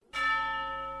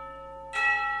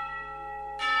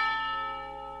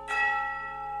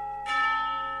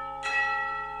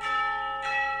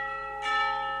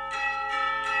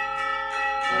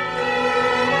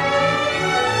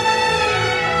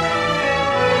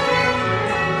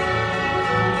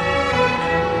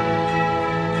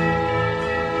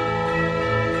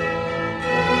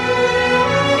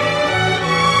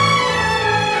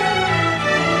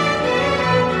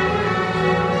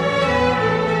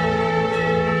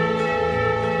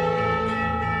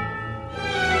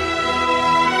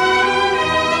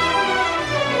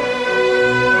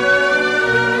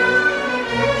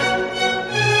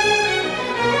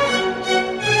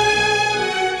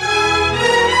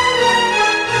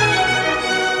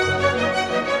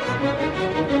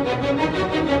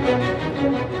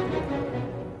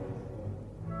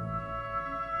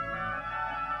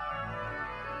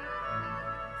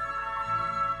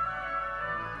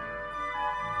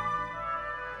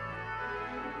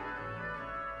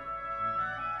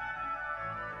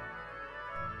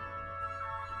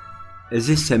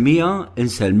Eżis semija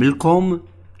inselmilkom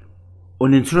u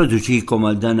nintroduċikom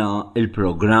għal dana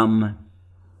il-programm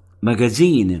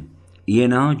Magazzin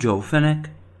jiena Joe Fenek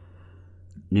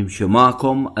nimxi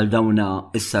magħkom għal dawna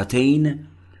is-satejn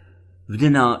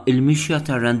f'dina il-mixja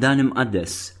tar-Randan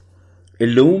imqaddes.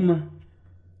 Illum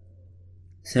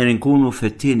ser nkunu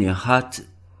fit-tieni ħadd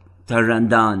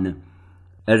tar-Randan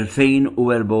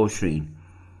 2024.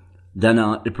 Dana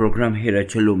il-programm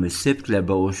ħireġ illum is-sibt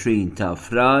l-24 ta'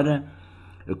 Frar.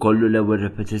 Kollu l-ewwel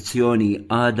repetizzjoni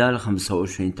għada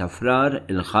l-25 ta' Frar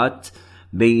il-ħadd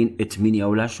bejn it-8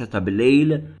 u l-10 ta'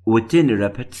 bil-lejl u t-tieni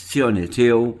repetizzjoni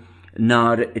tiegħu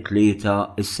nhar it-tlieta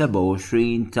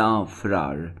is-27 ta'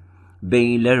 Frar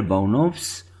bejn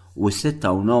l-4:30 u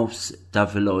s-6:30 ta'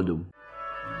 filgħodu.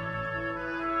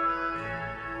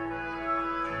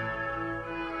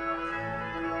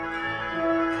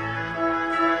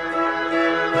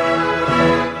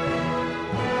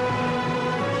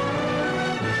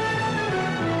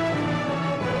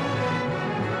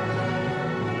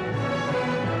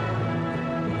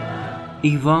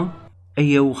 Iva,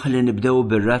 ejjew ħalli nibdew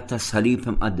bir-rat tas-salib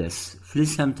imqaddes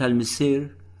fl-isem tal-Missier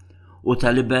u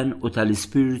tal-Iben u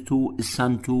tal-Ispiritu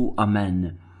s-Santu Amen.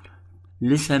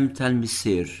 L-isem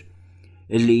tal-Missier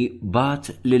illi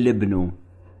bat lill-Ibnu,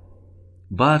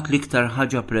 bat l-iktar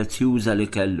ħaġa prezzjuża li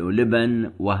kellu, l-Iben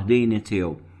waħdini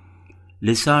tiegħu,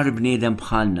 li sar bniedem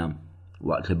bħalna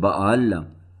waqt li baqa' Alla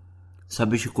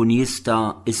sabiex ikun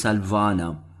jista' isalvana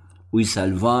u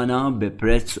jisalvana bi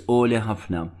prezz għoli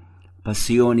ħafna.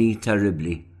 Passjoni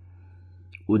terribli.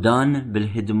 U dan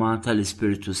bil-ħidma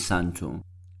tal-Ispiritu Santu.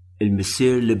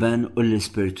 Il-Missier l-Iben u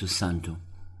l-Ispiritu Santu.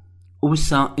 U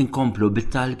issa inkomplu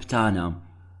bit-talb tagħna.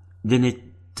 Din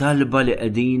it-talba li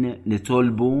qegħdin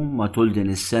nitolbu matul din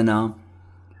is-sena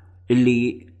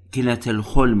illi kienet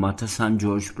il-ħolma ta' San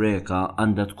George Breka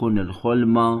għandha tkun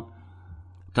il-ħolma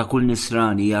ta' kull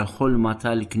nisrani hija l-ħolma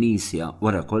tal-Knisja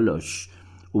wara kollox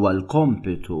huwa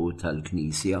l-kompitu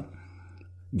tal-Knisja.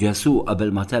 Ġesu qabel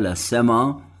ma tela s-sema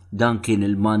dan kien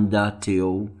il-mandat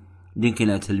tiegħu, din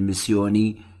kienet il-missjoni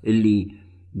illi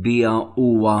bija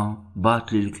huwa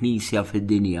bat lill-Knisja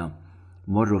fid-dinja.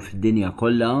 Morru fid-dinja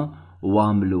kollha u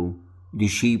għamlu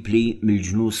dixxipli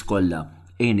mill-ġnus kollha.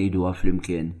 Ngħiduha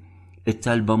flimkien.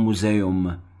 It-talba mużejum.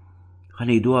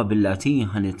 Ħanejduha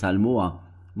bil-Latin ħanitalmuha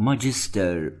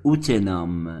Magister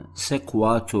utinam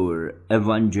sequatur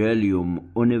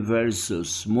evangelium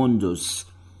universus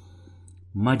mundus.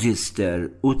 Magister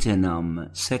utinam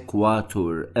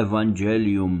sequatur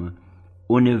evangelium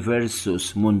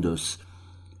universus mundus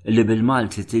li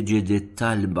bil-Malti tiġi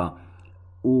dit-talba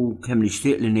u kemm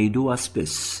nixtieq li ngħiduha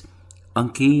spiss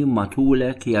anki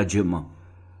matulek ja ġimgħa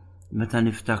meta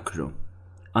niftakru.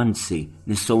 Anzi,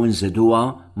 nistgħu nżiduha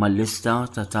mal-lista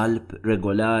ta' talb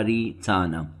regolari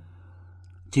tagħna.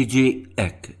 Tiġi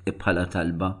hekk bħala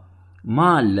talba.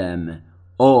 Ma'allem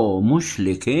mhux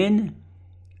li kien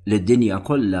li d-dinja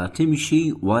kollha timxi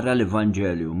wara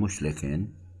l-Evanġelju mhux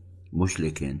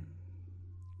li kien.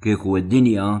 Kieku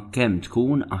d-dinja kemm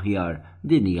tkun aħjar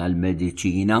din hija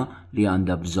l-mediċina li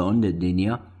għandha bżonn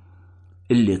id-dinja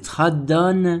illi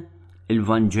tħaddan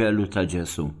il-Vanġelu ta'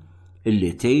 Ġesu,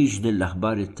 illi tgħix din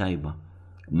l-aħbar it-tajba.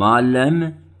 Ma'allem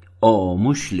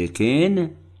mhux li kien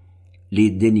li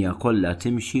d-dinja kollha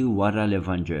timxi wara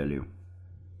l-Evanġelju.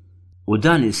 U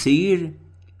dan isir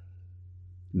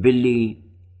billi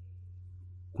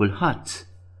kulħadd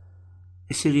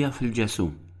isir jaf il-Ġesu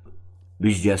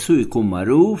biex Ġesu jkun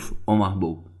magħruf u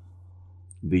maħbub.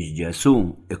 Biex Ġesu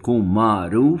jkun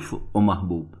magħruf u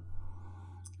maħbub.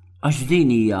 Għax din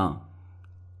hija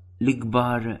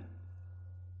l-ikbar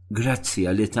grazzja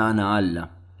li tagħna Alla.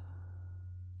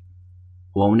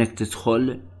 U hawnhekk tidħol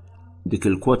dik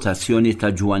il-kwotazzjoni ta'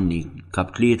 Ġwanni,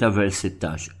 kap 3 vers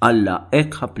 16. Alla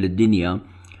hekk ħabb lid-dinja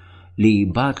li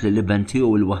bat li l-Iben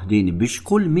tiegħu l-waħdini biex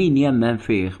kull min jemmen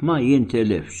fih ma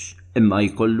jintilifx imma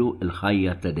jkollu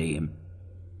l-ħajja ta' dejjem.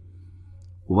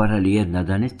 Wara li jedna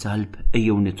dan it-talb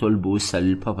ejjew nitolbu issa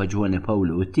lill-Papa Ġwani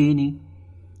Pawlu II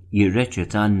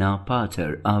jirreċitanna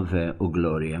Pater Ave u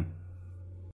Gloria.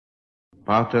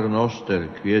 Pater noster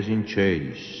qui es in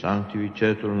celis,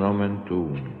 sanctificetur nomen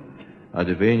tuum,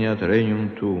 adveniat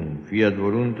regnum tuum, fiat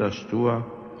voluntas tua,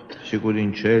 sicut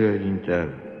in cielo ed in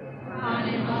terra.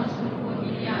 Pane nostro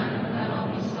quotidiano da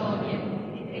nobis hodie,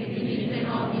 et dimitte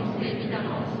nobis debita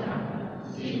nostra,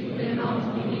 sicut nos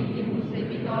dimittimus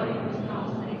debitoribus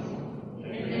nostris,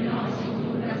 et de nos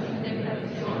inducas in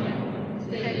tentationem,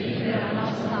 sed libera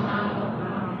nos a malo.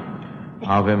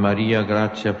 Ave Maria,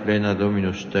 gratia plena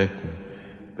Dominus tecum,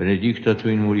 benedicta tu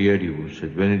in mulieribus,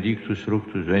 et benedictus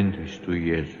fructus ventris tui,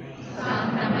 Iesus.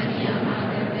 Santa Maria,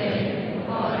 Mater Dei,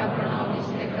 ora pro nobis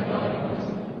peccatoribus,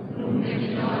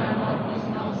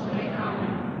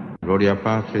 Gloria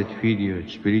Patri et Filio et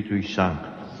Spiritui Sancto.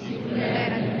 Sic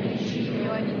era in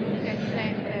principio et nunc et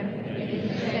semper et in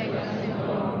saecula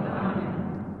saeculorum. Amen.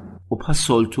 U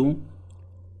bħas-soltu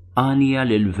għanija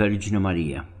lill-Verġni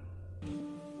Marija.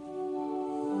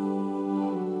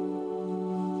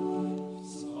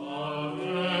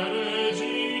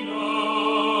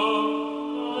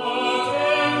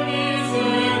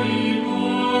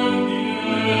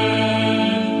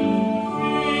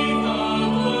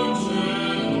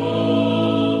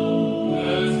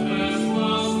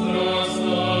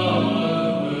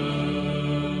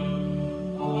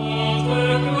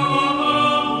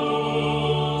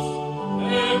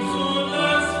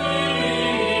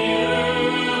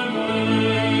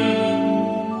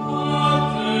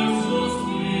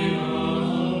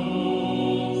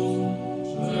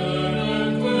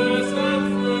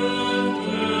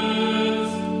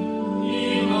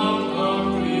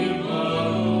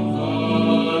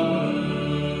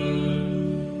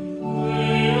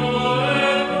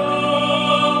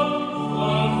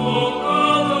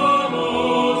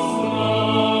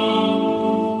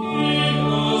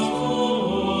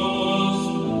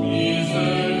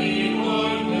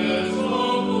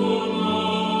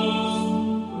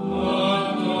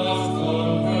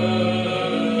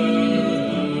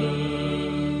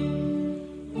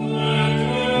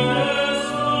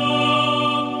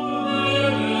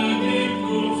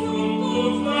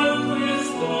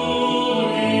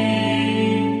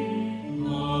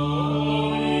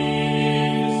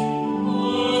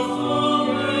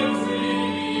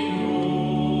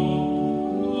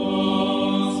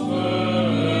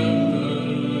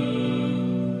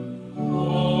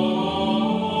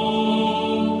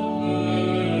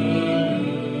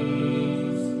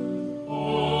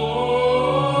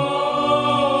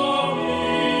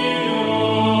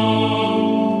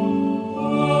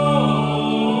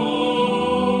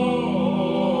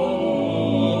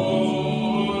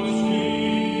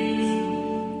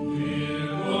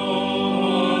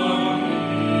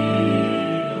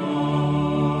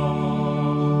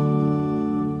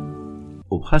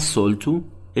 Bħas-soltu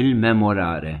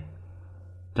il-memorare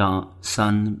ta'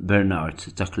 San Bernard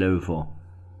ta' Clairvaux.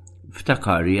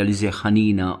 Ftakarja li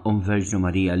ħanina Verġni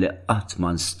Marija li qatt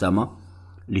ma nstama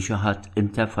li xi ħadd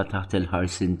intefa' taħt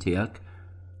il-ħarsin tiegħek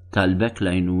talbek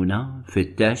lajnuna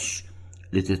fit-tex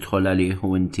li tidħol għalih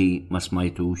u inti ma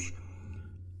smajtux.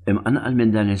 Imqanqal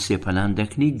minn dan is-siepal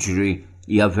għandek niġri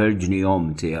ja Verġni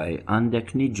Om tiegħi,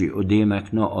 għandek niġi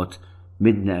quddiemek noqgħod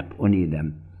midneb u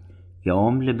niedem. Ja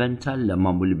Om li bentalla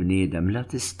mamul bniedem la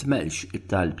tistmelx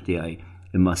it-talb tiegħi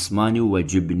imma smani u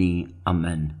weġibni.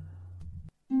 Amen.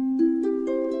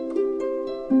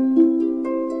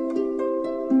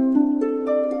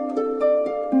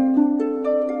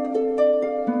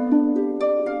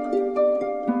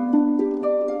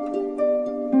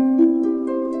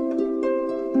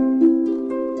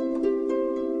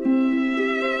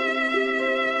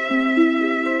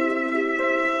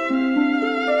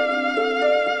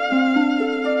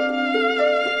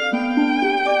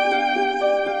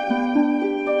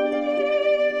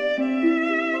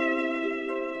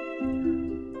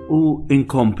 U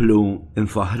inkomplu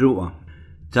infaħruqa.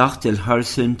 Taħt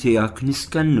il-ħarsin tiegħek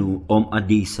niskennu Om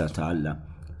Qaddisa ta' Alla.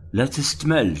 La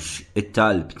tistmelx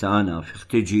it-talb tagħna fi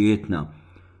ħtiġijietna,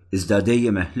 iżda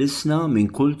dejjem eħlisna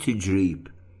minn kull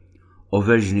tiġrib. O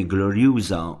Verġni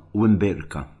glorjuża u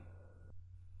imbirka.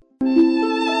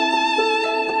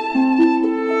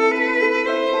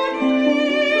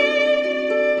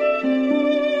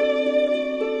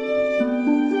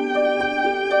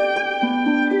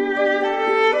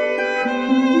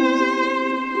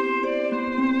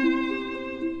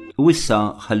 U issa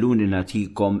ħalluni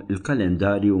nagħtikom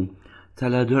il-kalendarju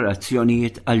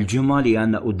tal-adorazzjonijiet għal-ġimgħa li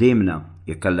għandna qudiemna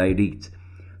jekk Alla jrid.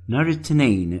 Nhar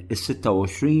it-Tnejn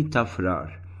is-26 ta'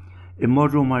 Frar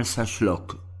immorru Marsa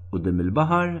Xlok quddiem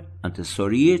il-baħar għand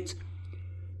is-Sorijiet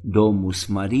Domus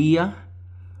Marija.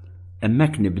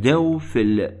 Hemmhekk nibdew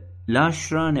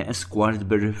fil-10 neqes kwart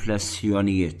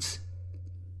bir-riflessjonijiet.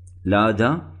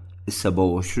 L-għada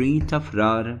is-27 ta'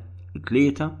 Frar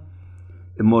it-tlieta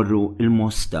immorru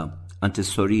il-Mosta għand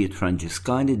is-Sorijiet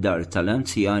Franġiskani dar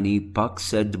tal-Anzjani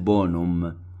Pax et Bonum.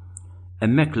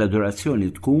 Hemmhekk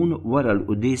l-adorazzjoni tkun wara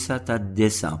l-qudisa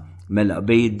tad-9 mela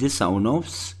bejn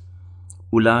id-9:30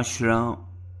 u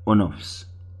l-10:30.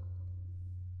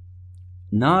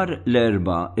 Nhar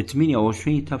l-Erba'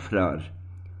 it-28 ta' Frar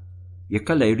jekk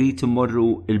Alla jrid immorru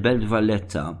il-Belt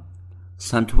Valletta,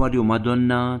 Santwarju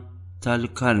Madonna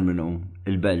tal-Karmenu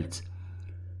il-Belt.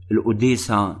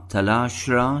 Il-qudisa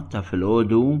tal-10 ta'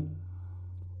 filgħodu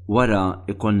wara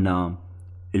ikonna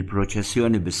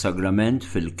il-proċessjoni bis-sagrament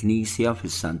fil-Knisja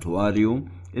fis-Santwarju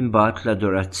imbagħad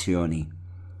l-adorazzjoni.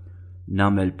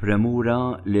 Nagħmel premura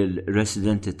lil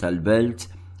residenti tal-Belt,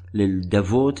 lil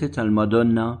devoti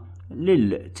tal-Madonna,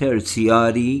 lil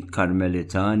terzjari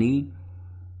Karmelitani.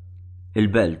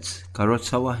 Il-Belt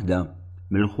karozza waħda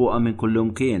milħuqa minn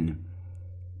kullum kien.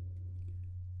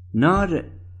 Nar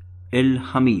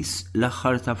il-ħamis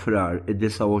l-aħħar ta' frar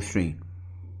id-29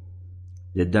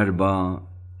 l-darba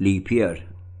li Pierre.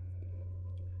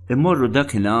 Immorru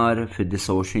dakinhar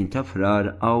fid-29 ta'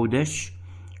 frar għawdex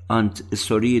għand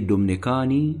is-Sorijiet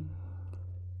Dominikani,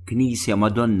 Knisja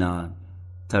Madonna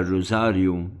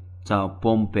tar-Rużarju ta'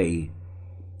 Pompej.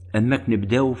 Hemmhekk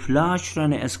nibdew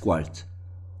fl-10 esquart.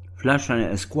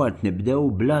 Fl-10 esquart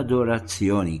nibdew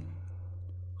bl-adorazzjoni.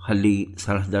 Ħalli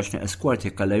sal-11 esquart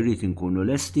jekk alla jrid inkunu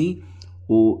lesti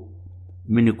u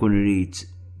min ikun irid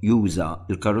juża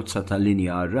l-karozza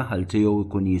tal-linja għar-raħal tiegħu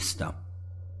jkun jista'.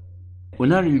 U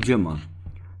nhar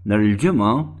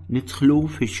il-ġimgħa nidħlu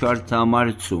fix-xahar ta'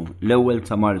 Marzu, l-ewwel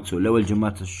ta' Marzu, l-ewwel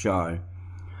ġimgħa tax-xahar.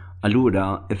 Allura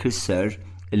ifisser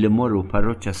illi mmorru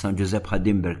parroċċja San Giuseppe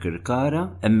Ħaddimberg Kirkara,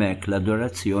 hemmhekk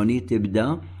l-adorazzjoni tibda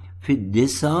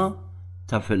fid-9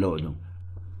 ta' filgħodu.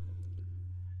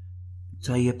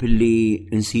 Tajjeb illi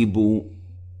nsibu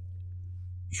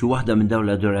xi waħda minn dawn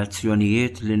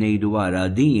l-adorazzjonijiet li ngħidu wara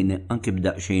din anke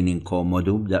b'daqsxejn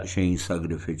inkomodu, b'daqsxejn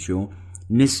sagrifiċċju,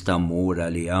 nista' mmur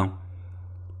għaliha.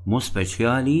 Mod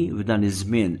speċjali f'dan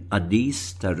iż-żmien qaddis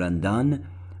tar-Randan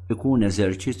ikun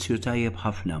eżerċizzju tajjeb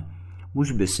ħafna.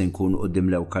 Mhux biss inkun quddiem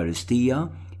l-Ewkaristija,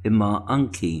 imma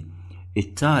anki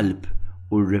it-talb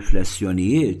u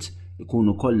r-riflessjonijiet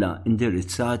ikunu kollha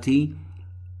indirizzati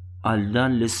għal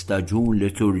dan l-istaġun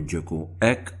liturġiku,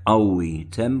 hekk qawwi,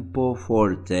 tempo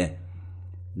forte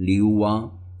li huwa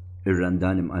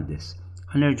ir-Randan imqaddis.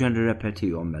 Ħanerġa'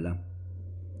 nirrepetihom mela.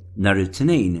 Nhar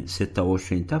it-tnejn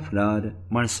 26 ta' frar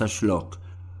Marsa Xlok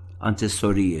għand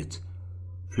is-Sorijiet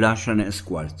fl-10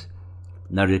 esquart.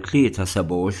 Nhar it-tlieta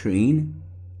 27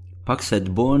 Paxet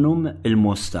Bonum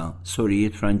il-Mosta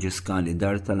Sorijiet Franġiskani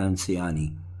dar tal-Anzjani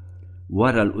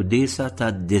wara l-qudisa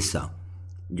tad-9.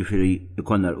 Ġifieri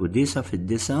ikonna l-qudisa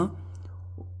fid-9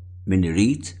 min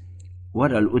irid,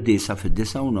 wara l-qudisa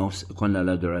fid-9 u nofs ikonna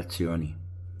l-adorazzjoni.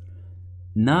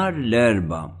 Nhar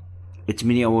l-erba'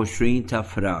 28 ta'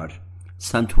 frar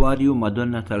Santwarju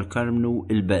Madonna tal-Karmnu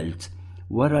il-Belt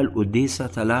wara l-qudisa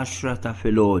tal-10 ta'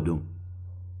 filgħodu.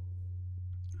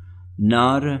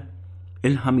 Nhar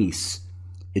il-ħamis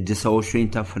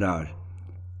id-29 ta' frar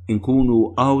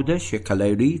inkunu għawdex jekk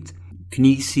alla jrid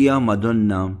Knisja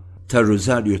Madonna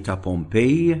tar-Rużarju ta'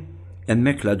 Pompej,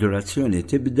 hemmhekk l-adorazzjoni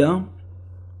tibda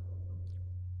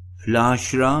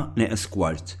fl-10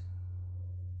 esquart.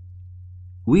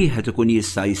 Wieħed ikun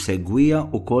jista' jsegwiha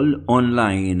wkoll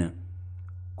online.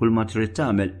 Kull ma trid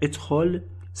tagħmel idħol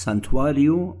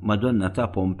Santwarju Madonna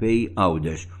ta' Pompej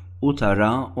Għawdex u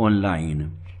tara online.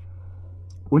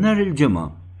 U nhar il-ġimgħa,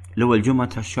 l-ewwel ġimgħa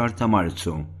tax-xahar ta'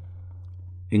 Marzu,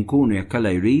 inkunu jekk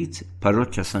alla jrid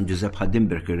parroċċja San Giuseppe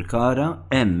Ħaddimberg Kirkara,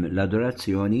 hemm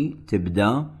l-adorazzjoni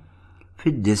tibda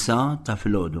fid-9 ta'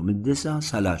 filgħodu, mid-9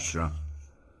 sal-10.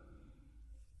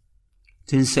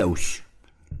 Tinsewx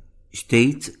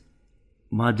xtejt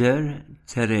Mader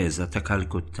Teresa ta'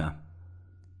 Kalkutta.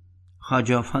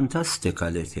 Ħaġa fantastika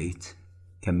li tgħid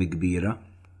kemm kbira,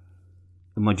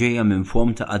 imma ġejja minn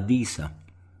fom ta' qaddisa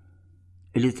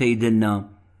li tgħidilna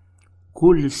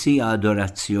kull sija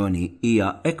adorazzjoni hija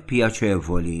hekk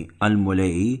pjaċevoli għal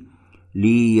mulej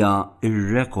li hija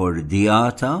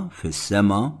rrekordjata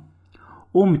fis-sema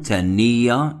u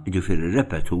mtennija ġifieri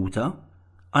repetuta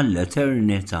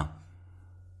għall-eternità.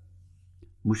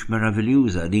 Mhux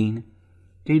meraviljuża din?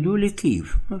 Tgħiduli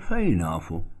kif? Ma fejn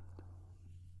nafu?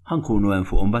 Ħankunu hemm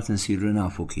fuq imbagħad insiru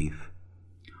nafu kif.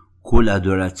 Kull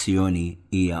adorazzjoni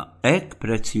hija hekk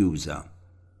prezzjuża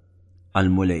għal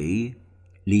mulej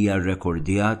li hija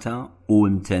rrekordjata u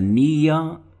mtennija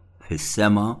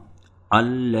fis-sema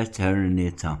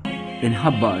għall-eternità.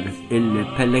 Inħabbar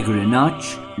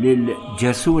il-pellegrinaġġ lil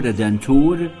Ġesu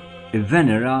Redentur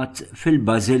venerat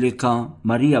fil-Bażilika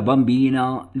Marija Bambina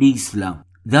l-Isla.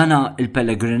 Dana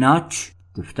il-pellegrinaġġ,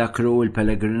 tiftakru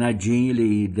il-pellegrinaġġi li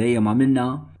dejjem għamilna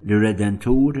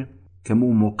lir-Redentur kemm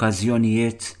huma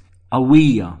okkażjonijiet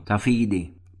qawwija ta' fidi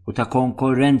u ta'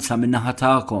 konkurrenza min-naħa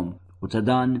tagħkom u ta'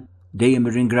 dan dejjem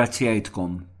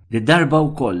irringrazzjajtkom. Darba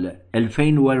wkoll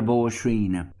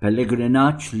 2024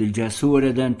 pellegrinaġġ lil Ġesu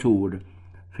Redentur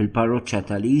fil-parroċċja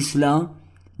tal-Isla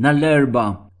nhar-l-erba'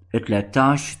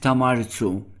 13 ta'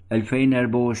 Marzu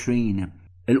 2024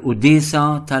 il-quddiesa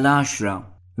tal-10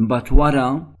 imbagħad wara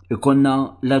ikonna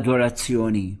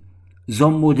l-adorazzjoni.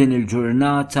 Zommu din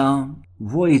il-ġurnata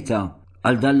vojta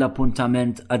għal dan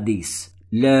l-appuntament qaddis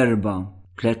l-erba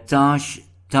 13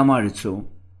 ta' Marzu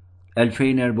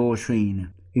 2024.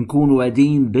 Inkunu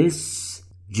qegħdin biss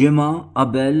ġimgħa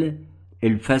qabel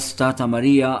il-festa ta'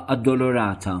 Marija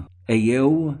Addolorata.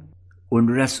 Ejjew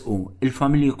unresqu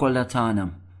il-familji kollha tagħna,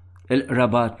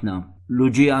 il-qrabatna,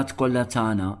 l-uġijat kollha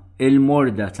tagħna,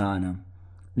 il-morda tagħna.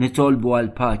 Nitolbu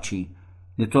għal paċi,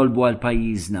 nitolbu għal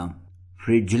pajjiżna.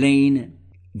 Friġlejn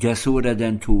Ġesu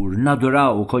Redentur,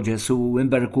 naduraw ko Ġesu,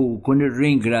 imberku kun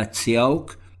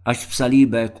irringrazzjawk għax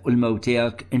b'salibek u l-mewt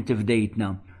tiegħek inti fdejtna.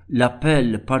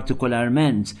 L-appell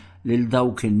partikolarment lil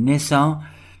dawk in-nisa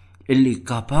illi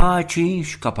kapaċi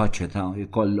x'kapaċità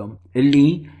jkollhom, illi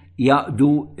jaqdu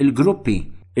il-gruppi,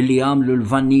 illi jagħmlu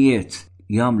l-vannijiet,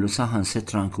 jagħmlu saħan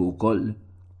sitranku wkoll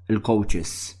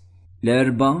il-coaches.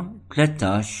 L-erba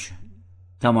 13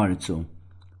 ta' Marzu,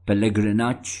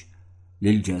 pellegrinaġġ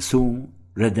lil Ġesu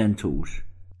Redentur.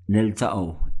 Niltaqgħu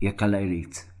jekk Alla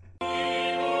jrid.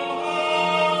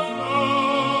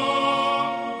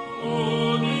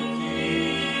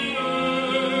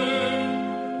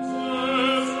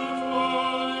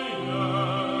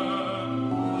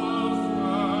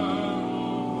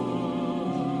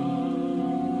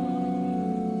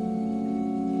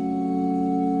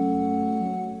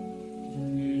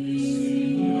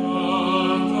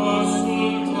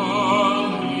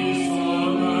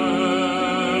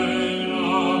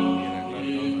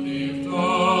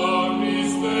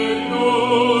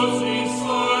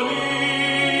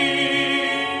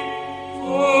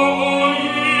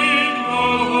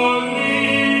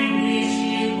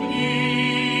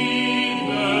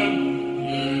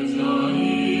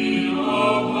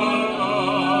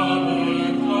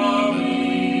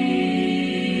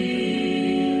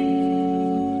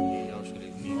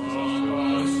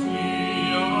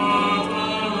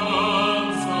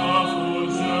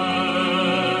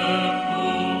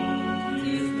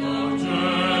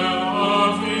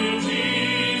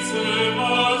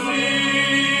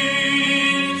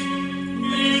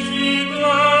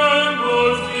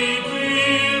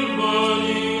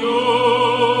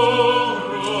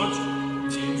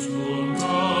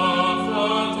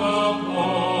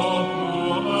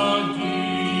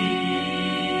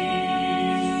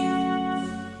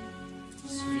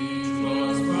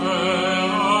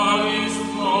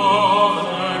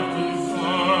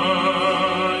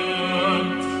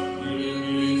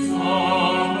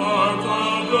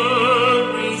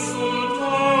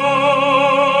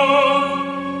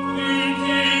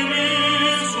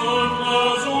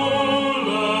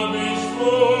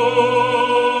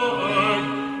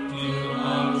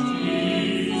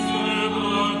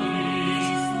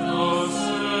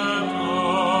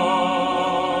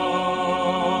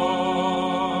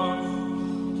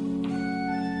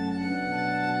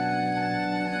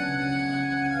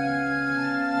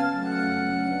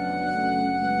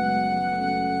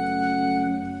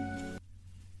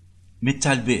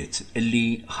 Mit-talbiet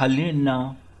illi ħallinna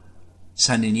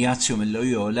San Injazju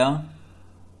mill-Loyola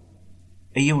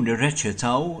ejjew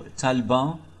nirreċitaw talba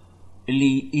illi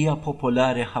hija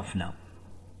popolari ħafna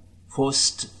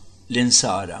fost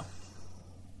l-insara.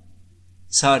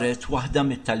 Saret waħda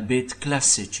mit-talbiet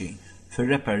klassiċi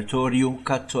fir-repertorju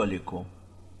Kattoliku.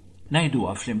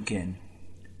 Ngħiduha flimkien: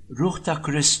 Ruħ ta'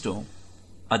 Kristu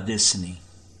qaddisni,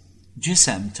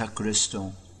 ġisem ta' Kristu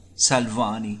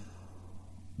salvani,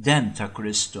 dem ta'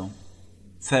 Kristu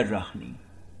ferraħni,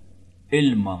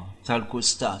 ilma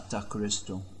tal-kustat ta'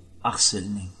 Kristu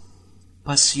aħsilni,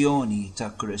 passjoni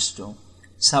ta' Kristu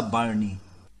sabbarni,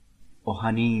 u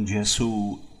ħanin Ġesu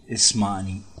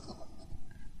ismani.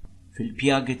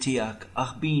 Fil-pjagi tiegħek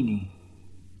aħbini,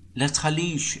 la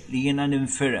tħallix li jiena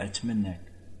ninfiret minnek,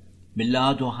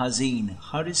 mill-għadu ħażin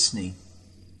ħarisni,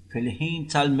 fil-ħin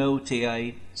tal-mewt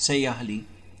tiegħi sejjaħli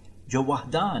ġew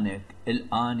waħdanek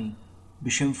il-qani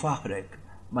biex infaħrek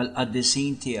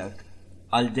mal-qaddisin tiegħek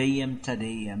għal dejjem ta'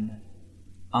 dejjem.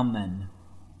 Amen.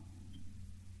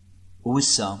 U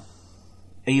issa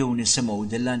ejjew nisimgħu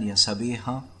dil-għanja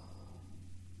sabiħa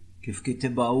kif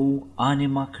kitibgħu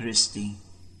Anima Christi,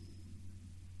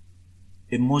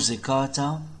 immużikata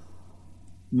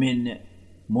minn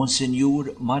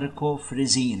Monsinjur Marco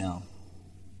Frizina.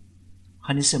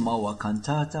 Ħanisimgħuha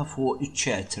kantata fuq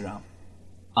iċ-ċetra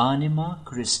Anima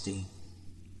Christi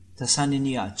ta' San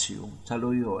Injazju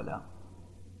tal-Loyola.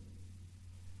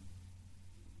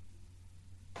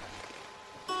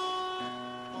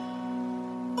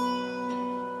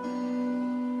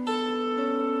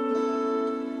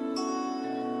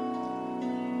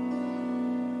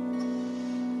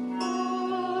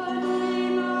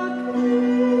 Anima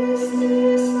Christi,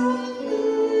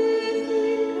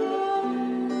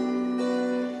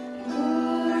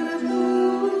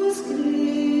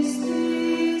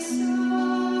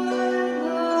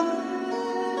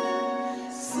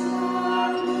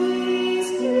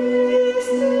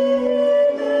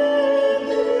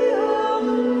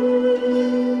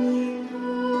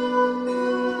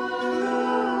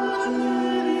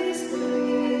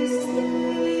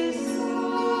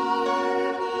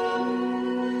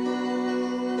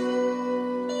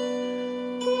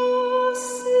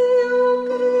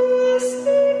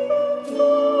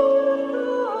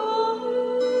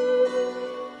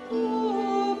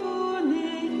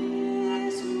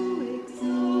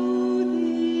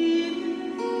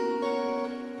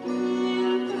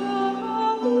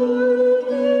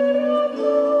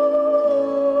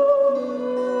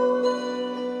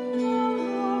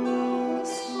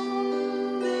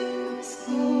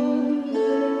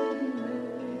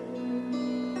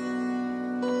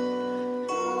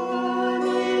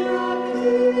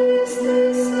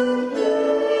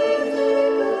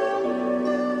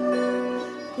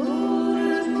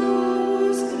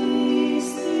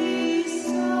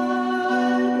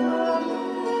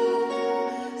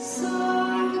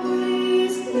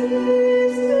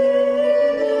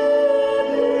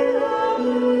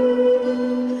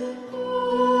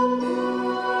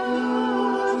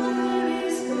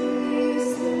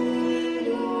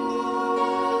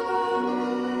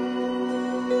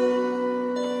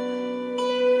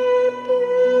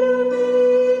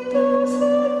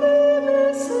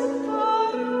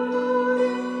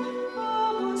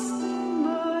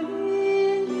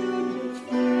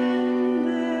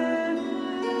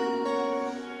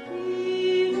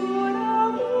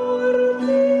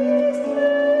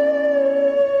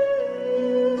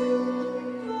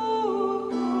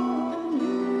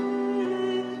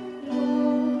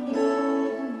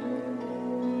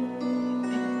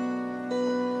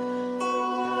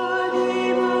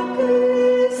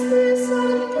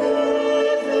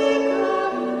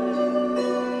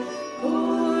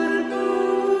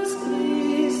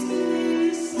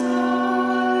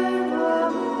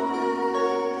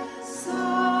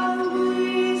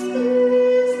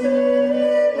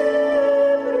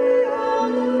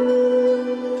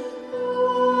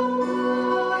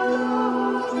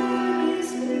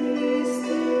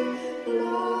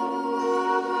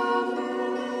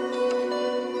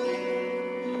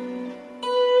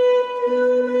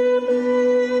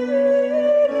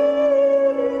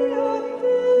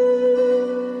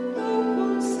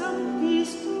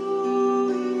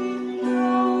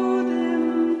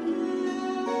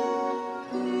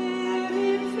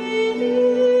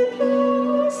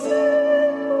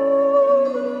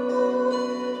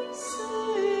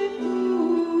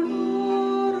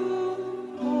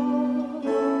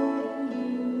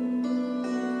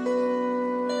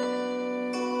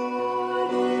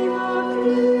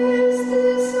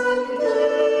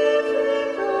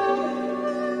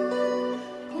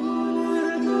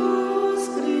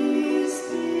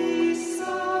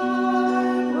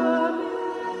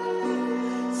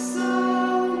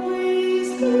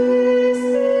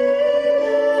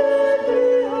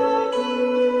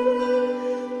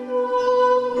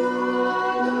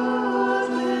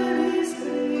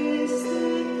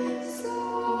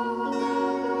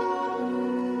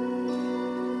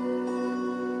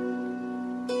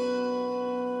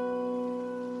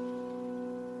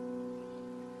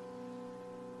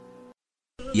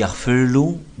 jaħfirlu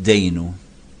dejnu.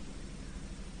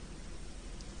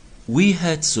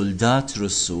 Wieħed soldat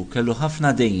Russu kellu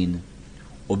ħafna dejn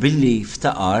u billi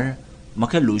ftaqar ma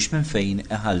kellux minn fejn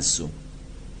iħallsu.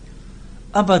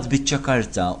 Qabad biċċa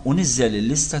karta u niżżel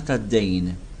il-lista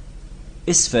tad-dejn.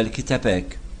 Isfel kiteb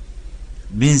hekk: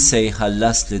 min se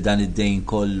jħallas li dan id-dejn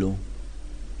kollu?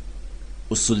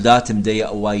 U s-soldat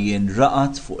imdejjaq għajjien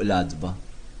raqat fuq l-adba.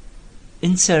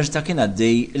 Inserta kien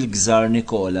għaddej il-Gżar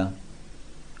Nikola.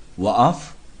 Waqaf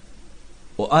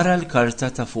u qara l-karta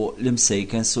ta' fuq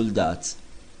l-imsejken soldat.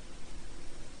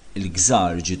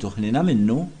 Il-Gżar ġie tuħnina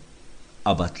minnu,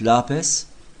 qabad lapes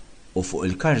u fuq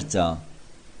il-karta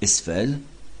isfel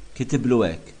kitiblu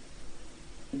hekk: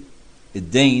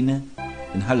 id-dejn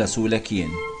inħallasulek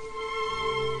jien.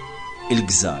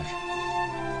 Il-Gżar.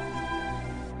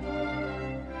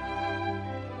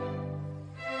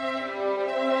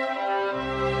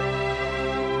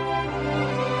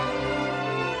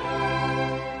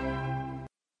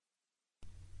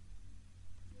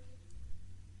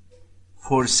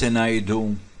 Forse ngħidu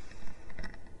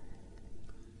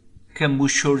kemm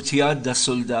mhux xorti għadda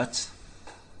soldat.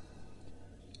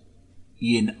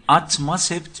 Jien qatt ma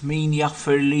sibt min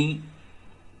jaħfirli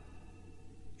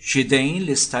xi dejn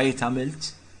li stajt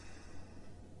għamilt.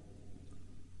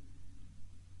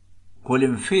 Kull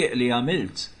infiq li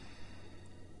għamilt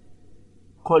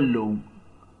kollu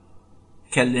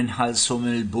kelli nħallsu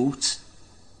mill-but.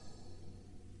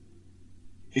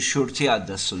 Ix-xurti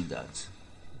għadda soldat.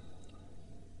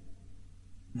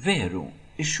 Veru,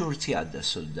 ix-xurti għadda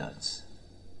soldat.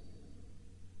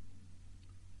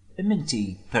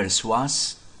 Imminti perswas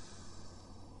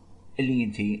illi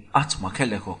inti qatt ma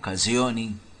kellek okkażjoni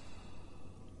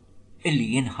illi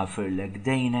jinħafirlek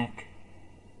dejnek.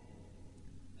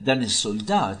 Dan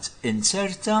is-soldat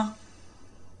inserta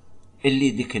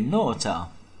illi dik in-nota,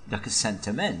 dak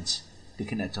is-sentiment li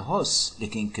kienet iħoss li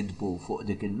kien kitbu fuq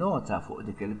dik il-nota, fuq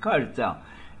dik il-karta,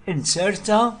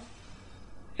 inserta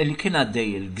illi kien għaddej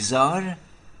il-Gżar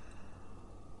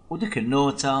u dik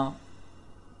il-nota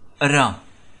ra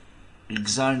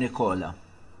il-Gżar Nikola.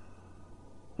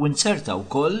 U inserta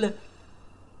wkoll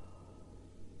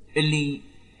illi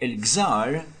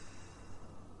il-Gżar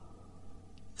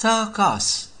ta' każ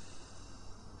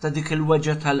ta' dik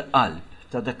il-weġa tal-qalb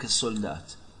ta' dak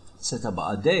is-soldat. Seta'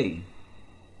 baqa' dej,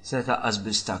 seta'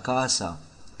 qasbis ta' kasa,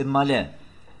 imma le.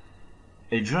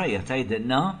 Il-ġrajja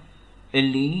tgħidilna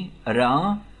illi ra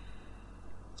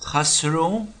tħassru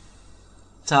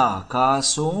ta'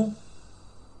 kasu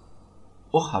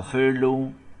u ħafirlu,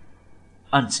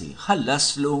 anzi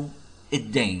ħallaslu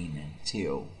id-dejn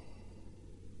tiegħu.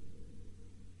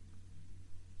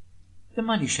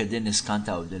 Imma li xedin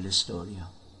niskantaw dil-istorja.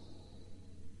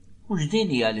 Mhux din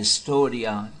hija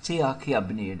l-istorja tiegħek ja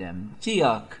bniedem,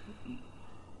 tiegħek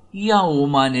ja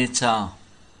umanità.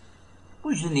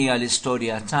 Mhux din hija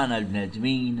l-istorja tagħna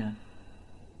l-bnedmin.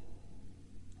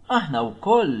 Aħna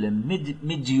wkoll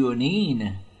midjunin.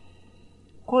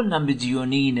 Kollna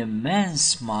midjunin immens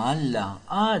ma' Alla,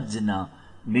 għadna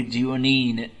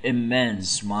midjunin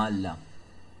immens ma' Alla.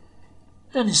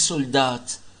 Dan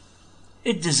is-soldat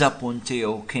id-diżappunt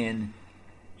tiegħu kien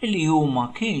illi hu ma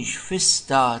kienx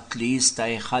fi-stat li jista'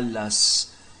 jħallas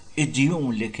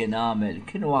id-djun li kien għamel,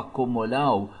 kienu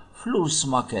akkumulaw flus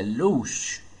ma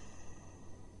kellux.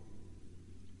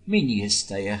 Min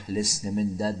jista' jeħlisni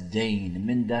minn dad-dejn,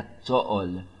 minn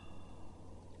dat-toqol,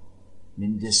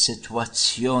 minn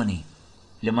dis-sitwazzjoni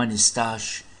li ma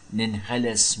nistax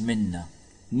ninħeles minna?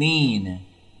 Min?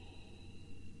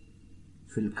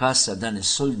 Fil-każ ta' dan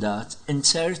is-soldat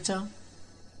inserta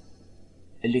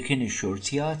illi kien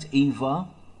ix-xurtjat iva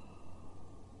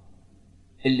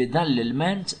illi dan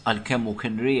l-ilment għalkemm hu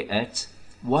kien rieqed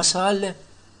wasal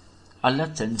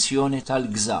għall-attenzjoni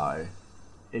tal-Gżar,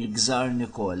 il-Gżar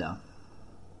Nikola.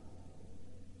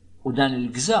 U dan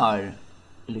il-Gżar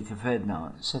li kif għedna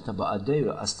seta' baqa'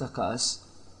 dejju ta' każ,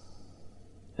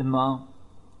 imma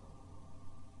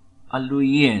għallu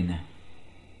jien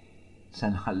se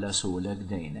nħallasulek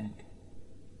dejnek.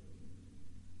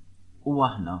 U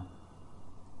aħna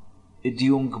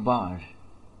id-djun kbar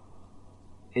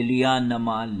illi għandna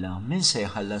ma' Alla, min se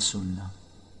jħallasulna?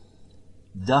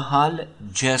 Daħal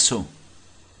Ġesu,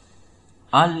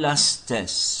 Alla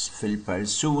stess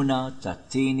fil-persuna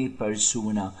tat-tieni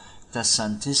persuna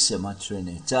tas-Santissima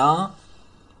Trinità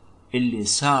illi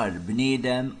sar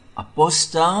bniedem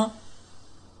apposta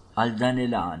għal dan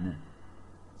il-għan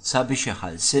sabiex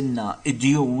iħallsilna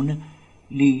id-djun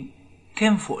li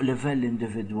kemm fuq livell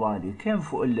individwali, kemm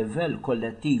fuq il-livell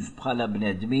kollettiv bħala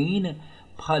bnedmin,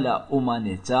 bħala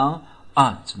umanità,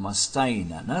 qatt ma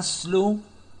stajna naslu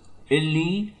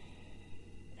illi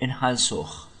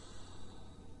inħallsuh.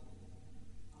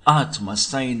 Qatt ma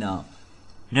stajna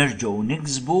nerġgħu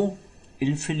niksbu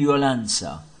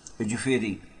il-filjolanza,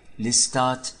 jiġifieri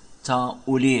l-istat ta'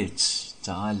 uliet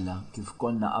ta' Alla kif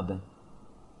konna qabel.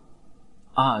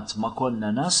 Qatt ma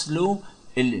konna naslu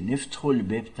illi niftħu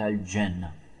l-bib tal-ġenna,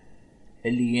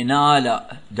 illi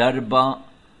jingħalaq darba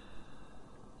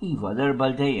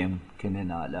l-dejjem kien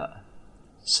ingħalaq,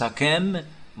 sakemm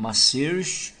ma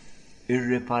ssirx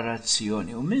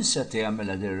ir-riparazzjoni. U min se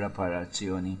tagħmilha din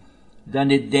ir-riparazzjoni?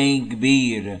 Dan id-dejn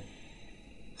kbir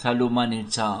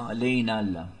tal-umanità lejn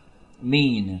Alla.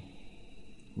 Min?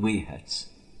 Wieħed.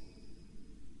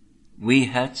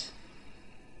 Wieħed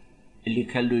illi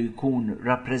kellu jkun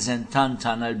rappreżentant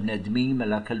għana l-bnedmin,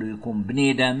 mela kellu jkun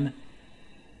bniedem,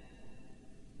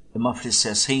 imma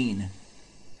fl-istess ħin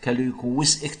kellu jkun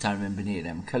wisq iktar minn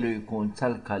bniedem, kellu jkun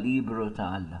tal-kalibru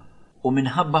ta' Alla. U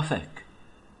minħabba fekk,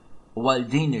 u għal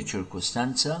din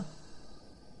iċ-ċirkustanza,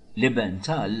 l-iben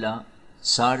ta' Alla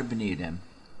sar bniedem.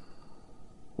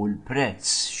 U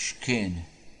l-prezz x'kien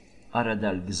ara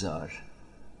dal-gżar.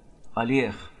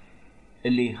 Għalih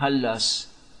illi ħallas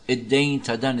id-dejn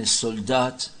ta' dan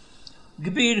is-soldat,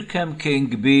 kbir kemm kien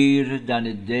kbir dan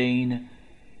id-dejn,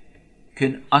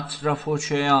 kien qatra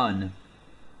f'oċean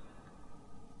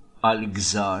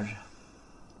għal-gżar.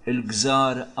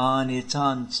 Il-gżar għani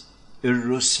tant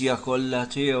ir-Russja kollha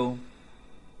tiegħu.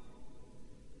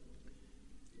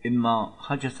 Imma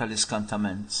ħaġa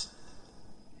tal-iskantament,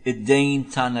 id-dejn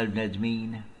tagħna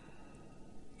l-bnedmin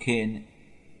kien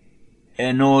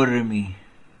enormi.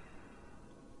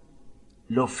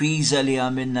 L-offiża li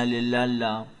għamilna lil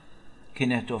Alla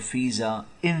kienet offiża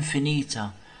infinita,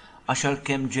 għax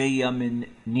għalkemm ġejja minn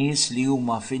nies li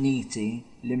huma finiti,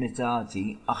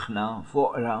 limitati, aħna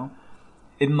foqra,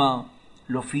 imma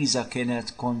l-offiża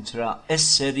kienet kontra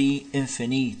esseri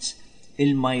infinit,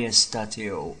 il-majestà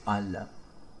tiegħu Alla.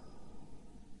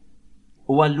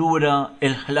 U allura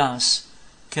il-ħlas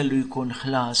kellu jkun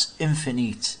ħlas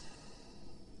infinit.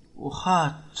 U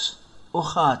ħadd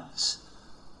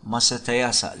ma seta'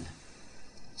 jasal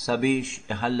sabiex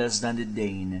iħallas dan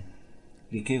id-dejn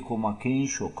li kieku ma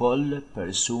kienx ukoll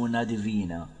persuna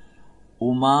divina,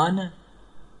 uman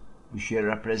biex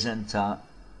jirrappreżenta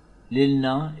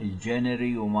lilna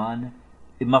il-ġeneri uman,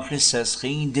 imma fl-istess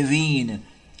ħin divin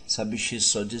sabiex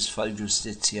jissodisfa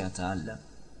l-ġustizzja ta' Alla.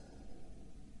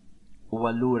 U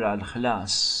allura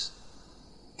l-ħlas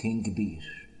kien kbir.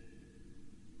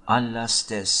 Alla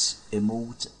stess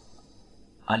imut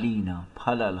għalina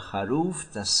bħala l-ħaruf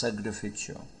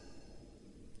tas-sagrifiċċju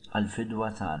għal-fidwa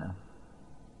tagħna.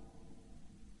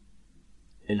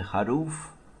 Il-ħaruf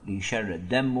li jxerred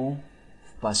demmu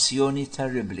f'passjoni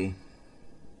terribli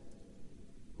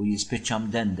u jispiċċa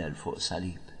mdendel fuq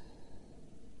salib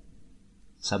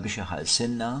sabiex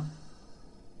iħallsilna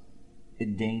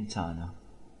id-dejn tagħna.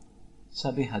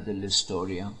 Sabiħa din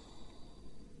l-istorja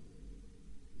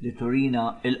li turina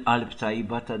il-qalb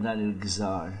tajba ta' dan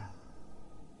il-gżar.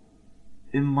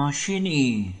 Imma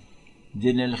x'inhi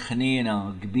din il-ħniena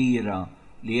kbira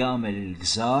li jagħmel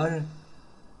il-gżar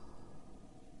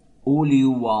u li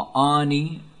huwa għani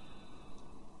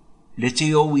li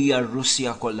tiegħu hija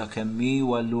r-Russja kollha kemm hi,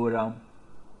 u allura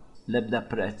l-ebda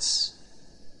prezz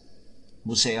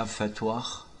mhu se jaffettwah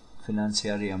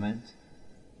finanzjarjament,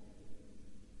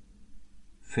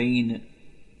 fejn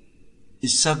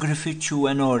is-sagrifiċċju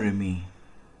enormi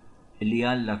li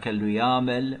Alla kellu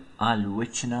jagħmel għal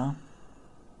wiċċna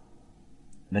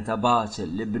meta bagħat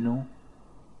l-ibnu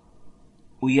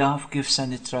u jaf kif se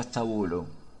nittrattawulu.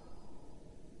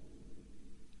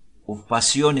 U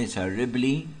f'passjoni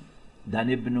terribbli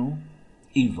dan ibnu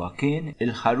iva kien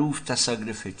il-ħaruf ta'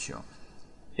 sagrifiċċju,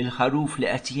 il-ħaruf li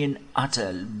qed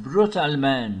jinqatel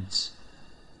brutalment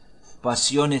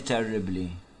f'passjoni terribbli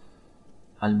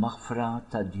għal-maħfra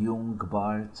ta' djun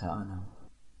kbar tagħna.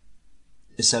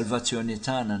 Is-salvazzjoni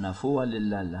tagħna nafuha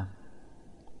lil Alla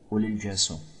u lil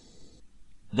Ġesu.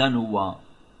 Dan huwa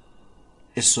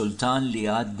is-sultan li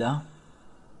għadda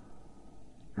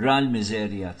ra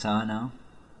l-miżerja tagħna,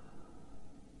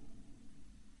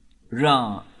 ra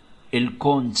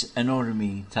il-kont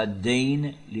enormi tad-dejn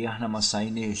li aħna ma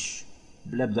sajniex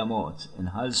bl-ebda mod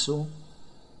inħallsu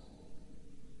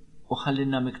u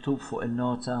ħallinna miktub fuq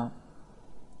in-nota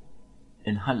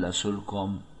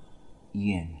inħallasulkom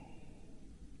jien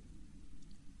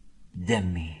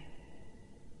demmi.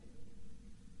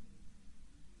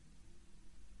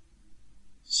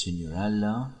 Sinjur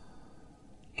Alla,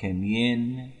 kemm jien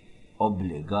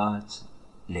obbligat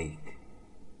lejk.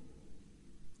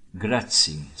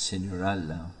 Grazzi, Sinjur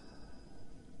Alla,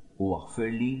 u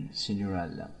aħfirli, Sinjur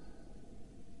Alla.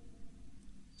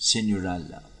 Sinjur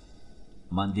Alla,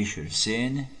 m'għandix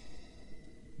irsien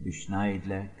biex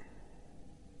ngħidlek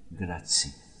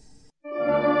grazzi.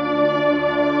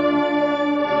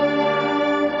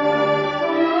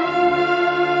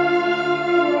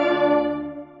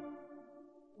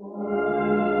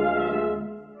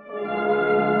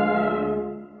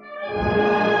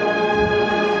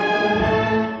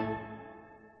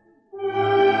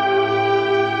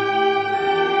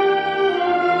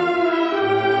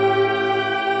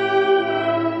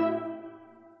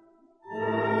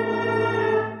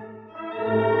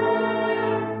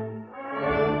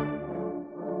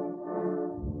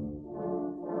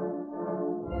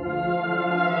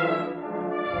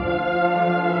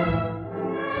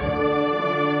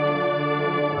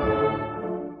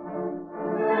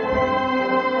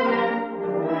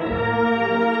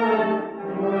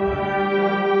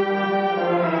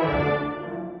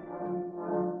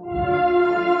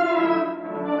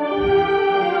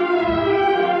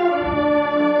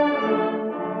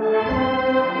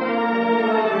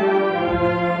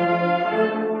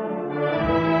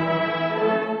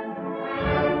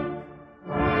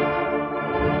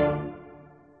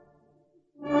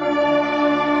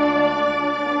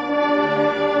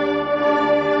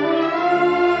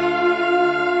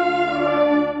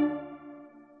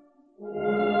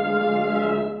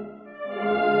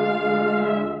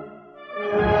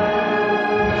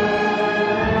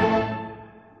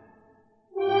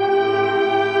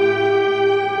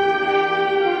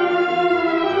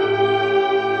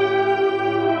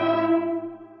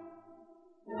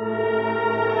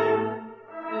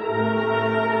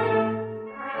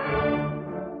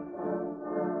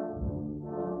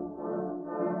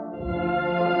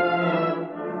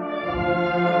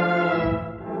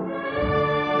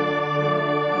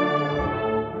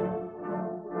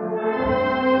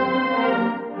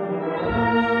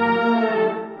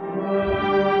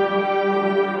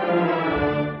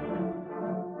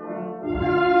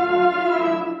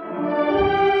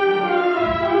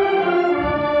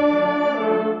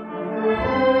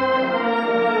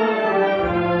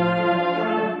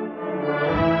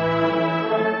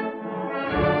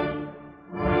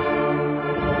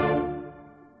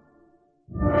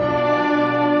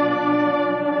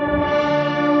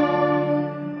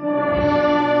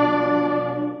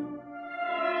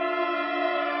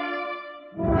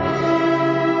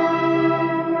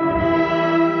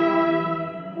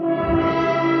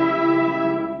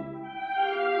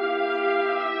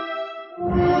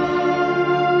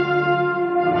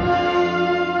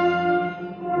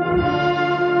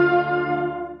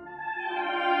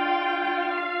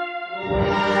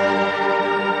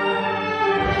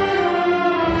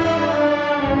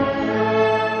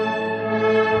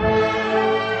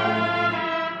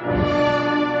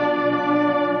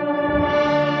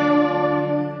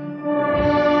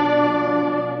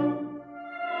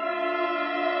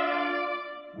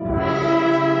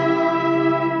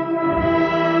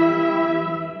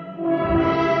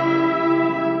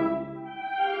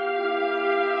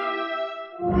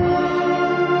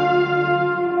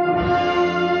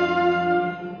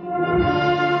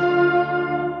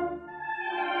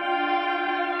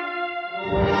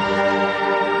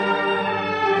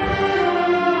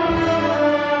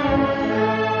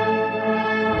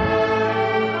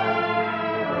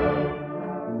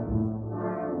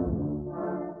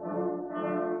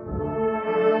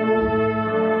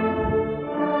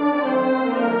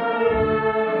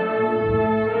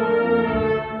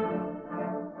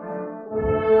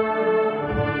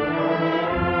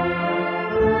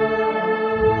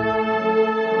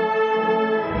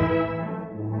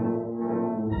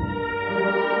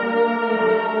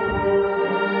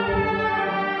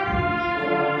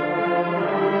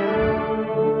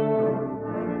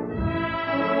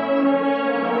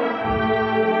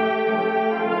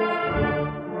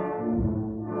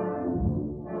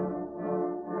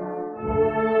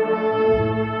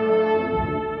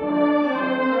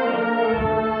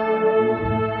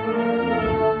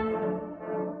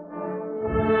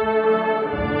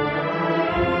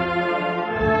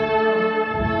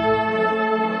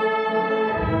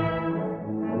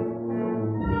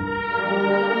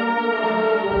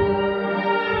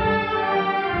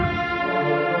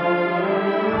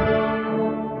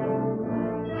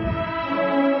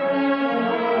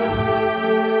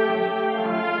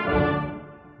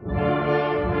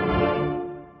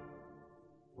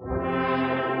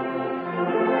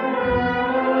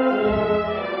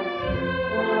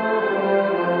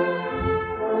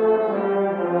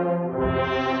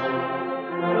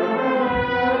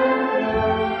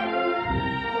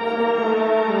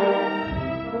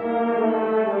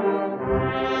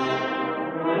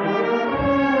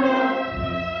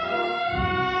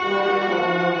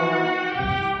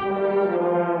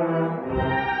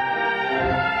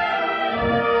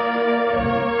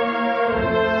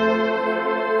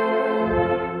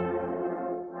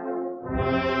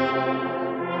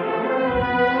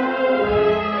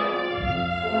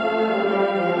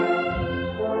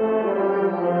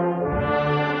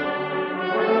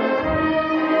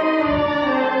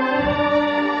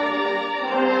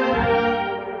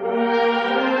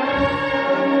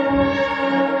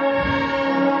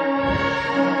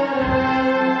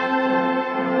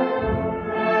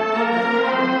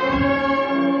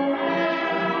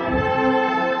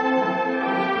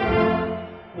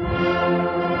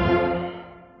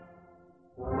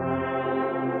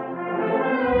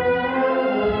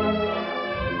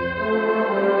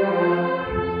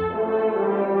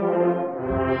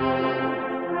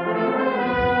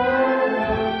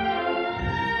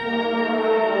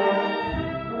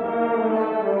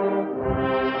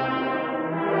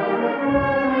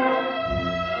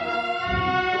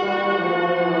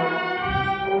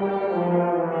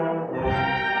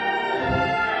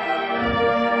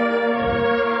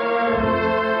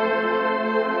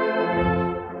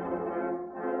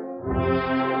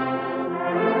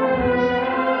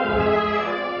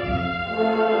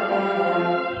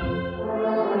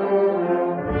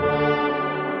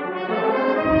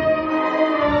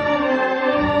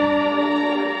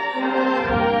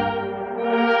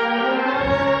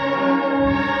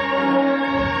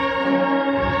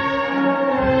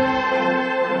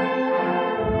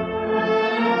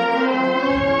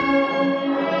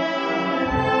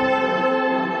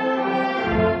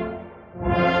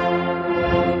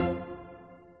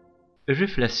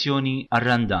 Ir-riflessjoni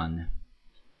għar-Randan.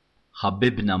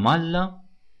 Ħabbibna Malla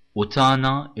u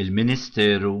tana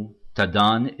il-Ministeru ta'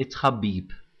 dan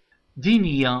it-tħabbib. Din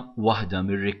hija waħda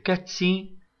mir-rikkezzi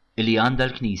li għandha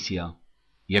l-Knisja,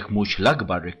 jekk mhux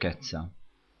l-akbar rikkezza.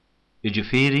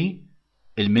 Jiġifieri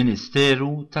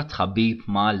il-Ministeru ta' tħabbib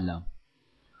ma' Alla.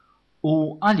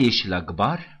 U għaliex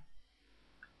l-akbar?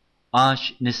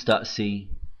 Għax nistaqsi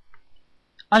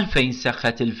għalfejn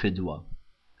seħħet il-fidwa.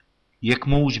 Jekk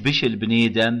mhux biex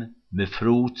il-bniedem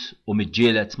mifrut u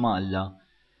miġġieled ma' Alla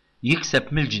jikseb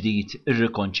mill-ġdid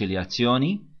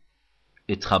ir-rikonċiljazzjoni,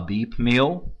 it-tħabbib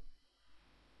miegħu.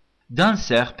 Dan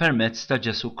seħħ permezz ta'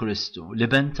 Ġesu Kristu li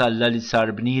bent Alla li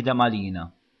sar bniedem għalina.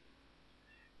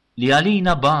 Li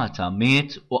għalina bata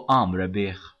miet u qam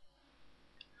rebbieħ.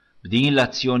 B'din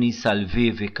l-azzjoni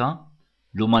salvivika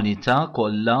l-umanità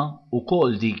kollha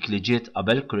wkoll dik li ġiet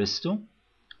qabel Kristu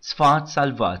sfat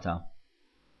salvata.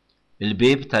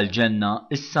 Il-bieb tal-ġenna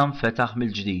issa nfetaħ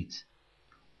mill-ġdid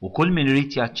u kull min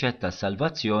irid jaċċetta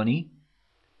s-salvazzjoni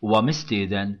huwa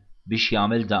mistieden biex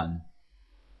jagħmel dan.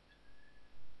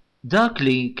 Dak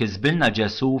li kisbilna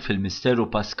Ġesu fil-Misteru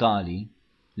Paskali,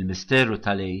 il-Misteru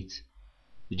tal-Għid,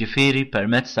 jiġifieri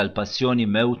permezz tal-passjoni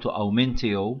mewt u qawmien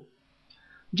tiegħu,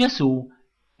 Ġesu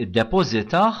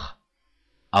iddepożitah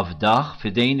afdah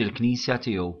f'idejn il-Knisja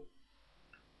tiegħu.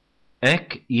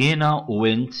 Hekk jiena u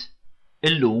int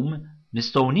illum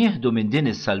nistgħu nieħdu minn din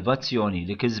is-salvazzjoni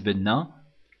li kisbilna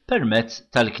permezz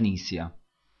tal-Knisja.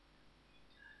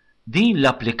 Din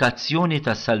l-applikazzjoni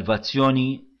tas-salvazzjoni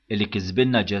li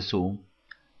kisbilna Ġesu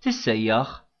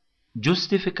tissejjaħ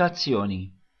ġustifikazzjoni.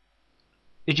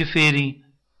 Jiġifieri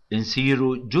insiru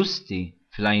ġusti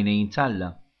fl-għajnejn t'Alla.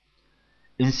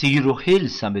 Insiru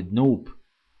ħilsa mid-dnub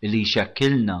li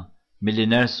jxekkilna milli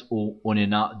nersqu u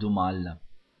ninaqdu mal-Alla.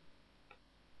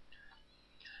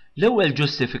 L-ewwel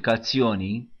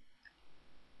ġustifikazzjoni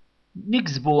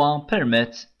niksbuha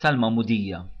permezz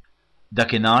tal-Magħmudija.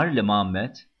 Dakinhar li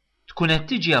Muhammad tkun qed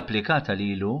tiġi applikata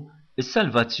lilu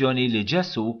is-salvazzjoni li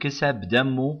Ġesu kiseb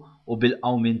b'demmu u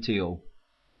bil-qawmien tiegħu.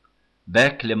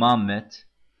 B'hekk li Muhammad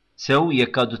sew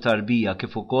jekk għadu tarbija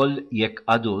kif ukoll jekk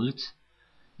adult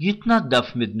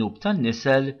jitnaddaf mid-dnub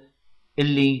tan-nisel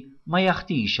illi ma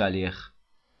jaħtix għalih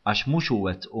għax mhux hu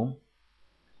wettqu.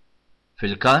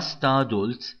 Fil-każ ta'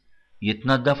 adult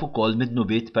jitnaddaf ukoll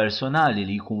mid-dnubiet personali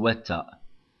li jkun wettaq.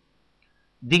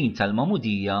 Din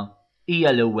tal-Magħmudija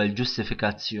hija l-ewwel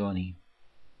ġustifikazzjoni.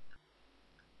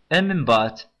 Hemm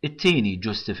imbagħad it-tieni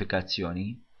ġustifikazzjoni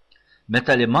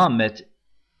meta li Muhammad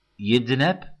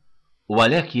jidneb u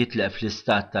għalhekk jitlef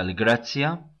fl-istat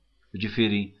tal-grazzja,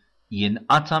 jiġifieri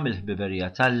jinqata' mill-ħbiberija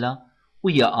t'Alla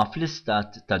u jaqa'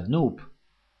 fl-istat tad-dnub.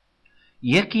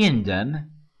 Jekk jindem,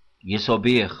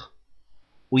 jisobih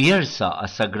u jersa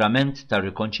għas-sagrament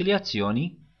tar-rikonċiljazzjoni,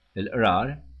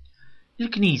 il-qrar,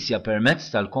 il-Knisja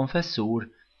permezz tal-konfessur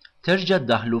terġa'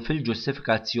 ddaħlu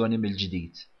fil-ġustifikazzjoni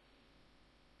mill-ġdid.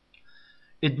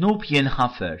 Id-dnub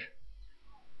jinħafer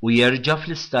u jerġa'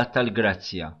 fl-istat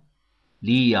tal-grazzja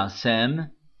li hija sem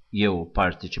jew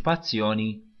partiċipazzjoni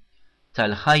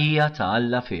tal-ħajja ta'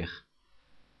 Alla fih.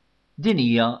 Din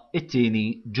hija t-tieni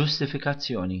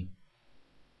ġustifikazzjoni.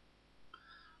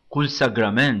 Kull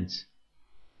sagrament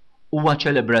huwa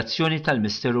ċelebrazzjoni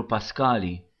tal-Misteru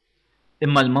Paskali,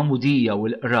 imma l-Magħmudija u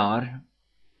l-qrar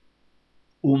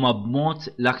huma b'mod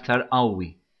l-aktar qawwi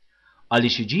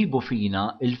għaliex iġibu fina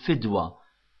il-fidwa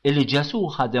illi Ġesu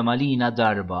ħadem għalina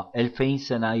darba 2000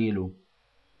 sena ilu.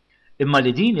 Imma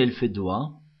li din il-fidwa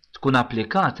tkun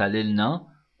applikata lilna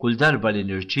kull darba li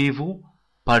nirċievu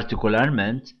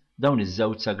partikolarment dawn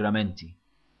iż-żewġ sagramenti.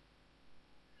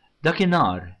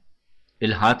 Dakinhar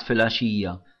il-ħadd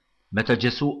fil-għaxija meta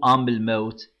Ġesu qam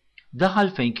mill-mewt daħal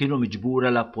fejn kienu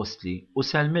miġbura l-Apostli u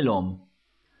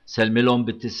selmilhom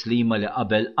bit-tislima li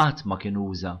qabel qatt ma kien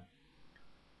uża.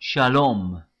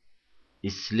 Shalom,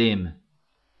 is-slim,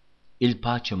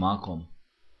 il-paċi magħkom.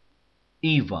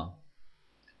 Iva,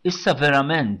 issa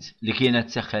verament li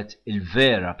kienet seħħet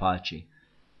il-vera paċi,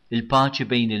 il-paċi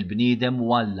bejn il-bniedem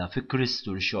u Alla fi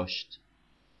Kristu l-xoxt.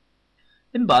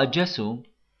 Imbagħad Ġesu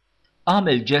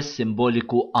għamel ġest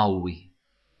simboliku qawwi.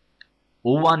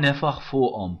 Huwa nefaħ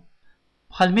fuqhom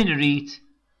bħal min irid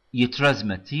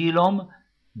jitrażmettilhom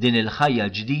din il-ħajja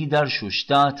ġdida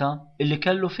rxuxtata illi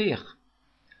kellu fih.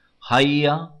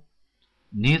 Ħajja,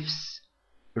 nifs,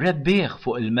 rebbieħ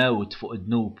fuq il-mewt fuq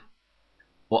id-dnub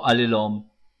u qalilhom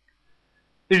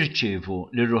irċievu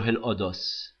lir-Ruħ il-Qodos,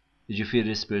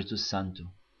 jiġifieri Spiritu Santu.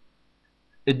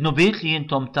 Id-dnubiet li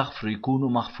jintom taħfru jkunu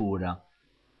maħfura,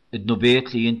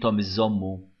 id-dnubiet li jintom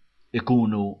iżommu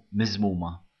ikunu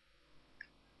miżmuma.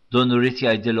 Don rrid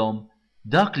jgħidilhom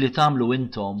dak li tagħmlu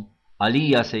intom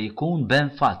għalija se jkun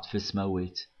benfatt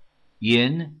fis-smawiet.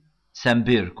 Jien se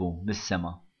nbirku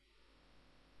mis-sema.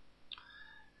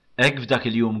 Hekk f'dak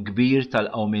il-jum kbir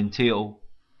tal-qawmien tiegħu,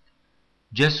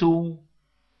 Ġesu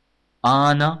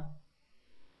għana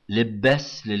libbes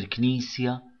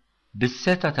lill-Knisja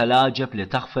bis-seta tal-għaġeb li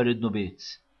taħfer id-nubiet,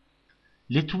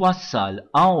 li twassal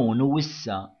hawn u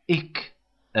issa hekk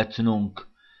qed nunk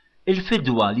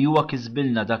il-fidwa li huwa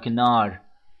kisbilna dakinhar.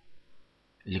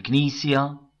 Il-Knisja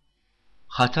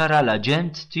ħatara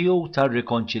l-aġent tiegħu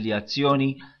tar-rikonċiljazzjoni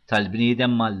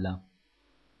tal-bniedem Alla,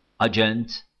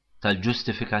 aġent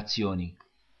tal-ġustifikazzjoni.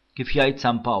 Kif jgħid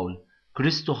San Pawl,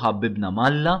 Kristu ħabbibna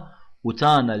Malla u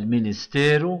tagħna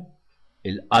l-ministeru,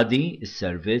 il-qadi,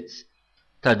 is-servizz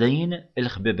ta' din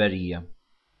il-ħbiberija.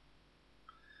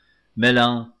 Mela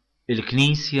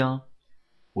il-Knisja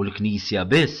u l-Knisja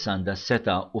biss għandha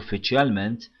s-seta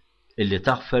uffiċjalment illi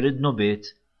taħfer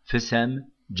id-nubiet f'isem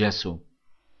Ġesu.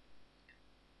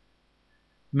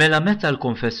 Mela meta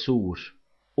l-konfessur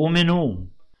u min hu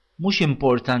mhux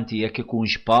importanti jekk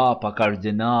ikunx papa,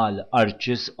 kardinal,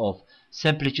 arċisqof,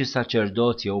 sempliċi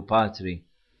saċerdoti jew patri.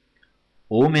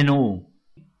 U min hu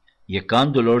jekk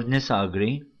għandu l-ordni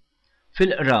sagri,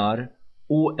 fil-qrar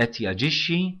hu qed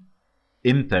jaġixxi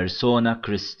in persona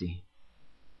Christi.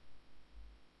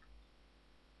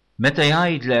 Meta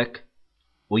jgħidlek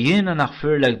u jiena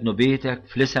naħfirlek dnubietek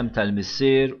fl-isem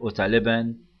tal-Missier u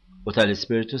tal-Iben u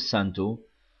tal-Ispiritu Santu,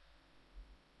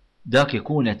 dak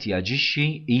ikun qed jaġixxi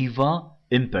iva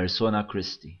in persona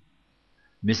Christi.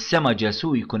 Mis-sema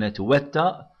Ġesu jkun qed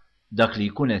iwettaq dak li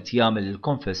jkun qed jagħmel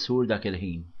il-konfessur dak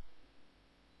il-ħin.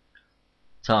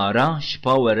 Tara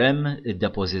x'power hemm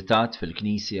iddepożitat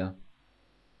fil-Knisja.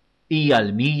 Hija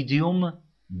l-medium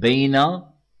bejna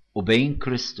u bejn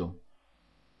Kristu.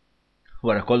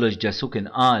 Wara kollox Ġesu kien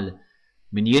qal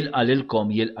min jilqa' lilkom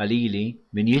jilqa' lili,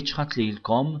 min jiġħad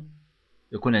lilkom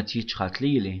ikun qed jiġħad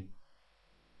lili.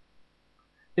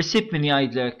 Issib min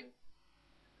jgħidlek,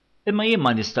 imma jien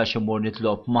ma nistax imur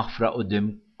nitlob maħfra quddiem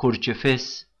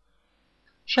kurċifiss.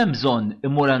 X'hemm bżonn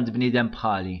imur għand bniedem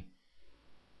bħali?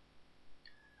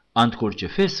 Għand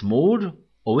kurċifiss mur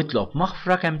u itlob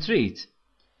maħfra kemm trid.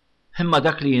 Imma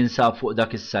dak li jinsab fuq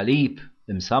dak is-salib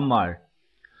imsammar,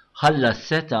 ħalla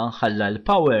s-seta, ħalla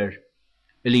l-power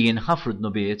li jinħafru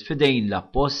d-nubiet fidejn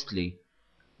l-appostli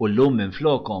u llum minn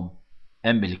flokom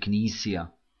hemm il-Knisja,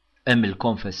 hemm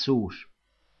il-konfessur.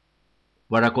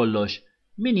 Wara kollox,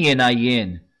 min jiena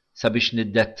jien sabiex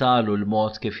niddettalu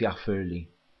l-mod kif jaħfirli?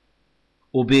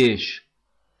 U biex,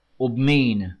 u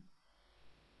b'min?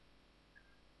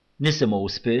 Nisimgħu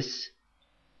spiss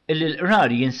illi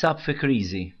l-qrar jinsab fi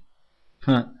kriżi.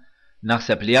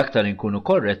 Naħseb li aktar inkunu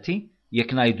korretti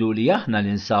jekk ngħidu li aħna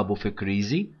li nsabu fi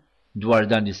kriżi dwar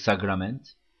dan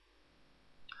is-sagrament.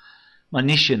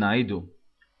 M'għandniex xi ngħidu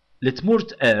li tmur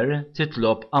tqer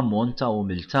titlob ammont ta'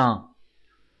 umiltà.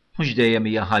 Mhux dejjem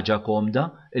hija ħaġa komda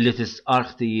illi tisqar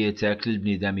ħtijietek lil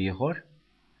bniedem ieħor.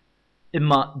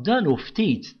 Imma dan hu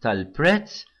ftit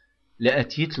tal-prezz li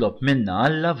qed jitlob minna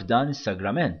Alla f'dan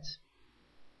is-sagrament.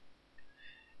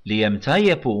 Li hemm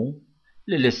tajjeb hu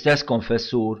li l-istess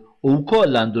konfessur u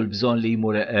wkoll għandu l-bżonn li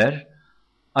jmur eqer,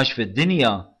 għax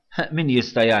fid-dinja min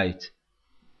jista' jgħid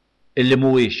illi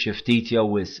mhuwiex xi ftit jew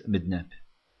wisq midneb.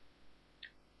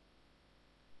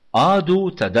 Għadu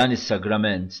ta' dan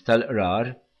is-sagrament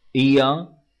tal-qrar hija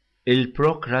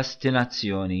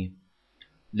il-prokrastinazzjoni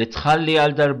li tħalli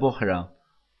għal darb'oħra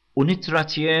u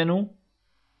nitratjenu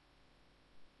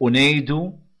u ngħidu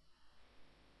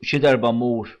xi darba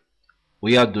mmur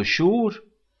u jgħaddu xhur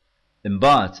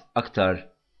imbagħad aktar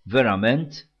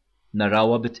verament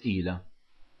narawha bitqila.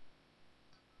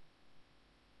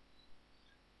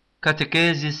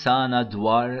 Katekezi sana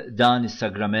dwar dan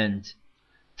is-sagrament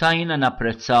tajna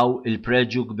napprezzaw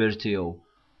il-preġu kbir tiegħu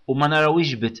u ma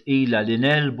narawix bitqila li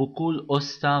nelbu kull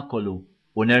ostakolu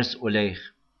u nersqu lejh.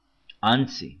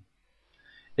 Anzi,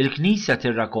 il-Knisja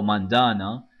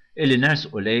tirrakkomandana illi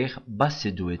nersqu lejh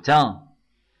b'assidwità,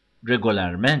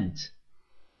 regolarment,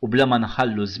 u bla ma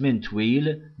nħallu żmien twil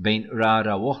bejn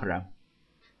qrara u oħra.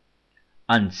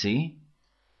 Anzi,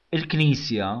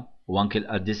 il-Knisja u anke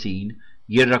l-qaddisin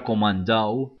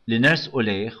jirrakkomandaw li nersqu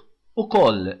lejh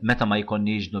ukoll meta ma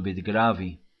jkonniex nubiet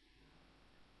gravi.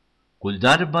 Kull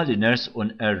darba li nersqu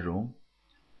nqerru,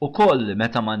 ukoll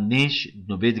meta m'għandniex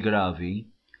nubiet gravi,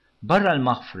 barra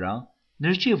l-maħfra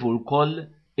nirċievu wkoll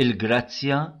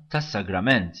il-grazzja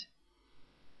tas-sagrament.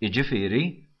 Jiġifieri,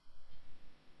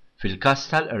 fil-każ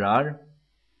tal-qrar,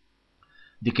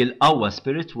 dik il-qawwa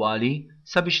spiritwali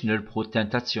sabiex nirbħu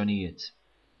t-tentazzjonijiet.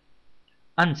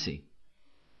 Anzi,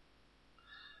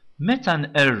 meta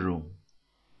nqerru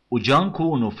u ġa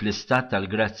nkunu fl-istat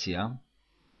tal-grazzja,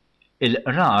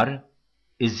 il-qrar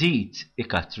iżid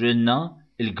ikatrilna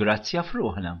il-grazzja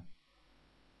f'ruħna.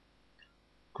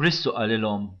 Kristu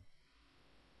qalilhom: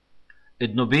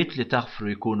 id-nubiet li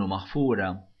taħfru jkunu maħfura,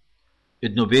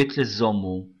 id-nubiet li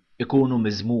żommu ikunu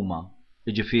miżmuma,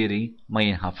 jiġifieri ma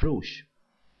jinħafrux.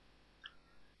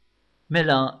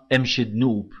 Mela hemm xi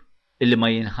dnub illi ma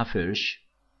jinħafirx?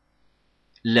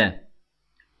 Le,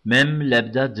 m'hemm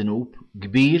l-ebda dnub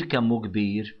kbir kemmu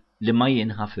kbir li ma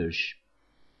jinħafirx.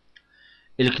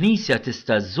 Il-Knisja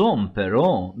tista' żomm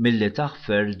però milli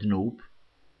taħfer dnub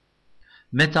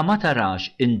meta ma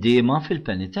tarax indiema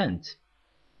fil-penitent.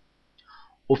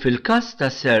 U fil-każ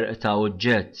ta' serq ta'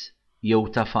 oġġett jew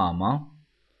ta' fama,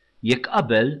 jekk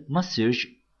qabel ma ssirx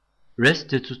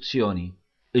restituzzjoni,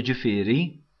 jiġifieri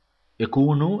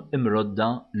ikunu imrodda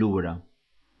lura.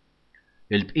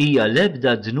 Il-bqija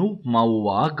l-ebda dnub ma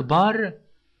huwa akbar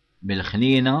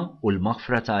mill-ħniena u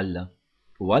l-maħfra ta' Alla.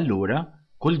 U allura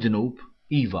kull dnub,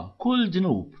 iva, kull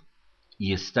dnub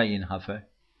jista' jinħafer.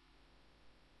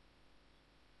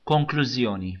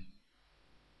 Konklużjoni.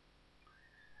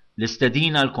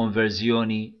 L-istedina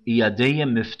l-konverżjoni hija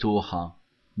dejjem miftuħa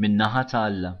min-naħa ta'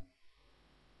 Alla.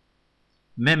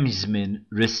 M'hemm żmien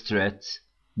ristrett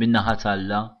min-naħa ta'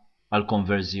 Alla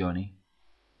għall-konverżjoni.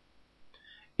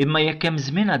 Imma jekk hemm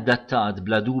żmien adattat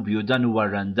bla dubju dan huwa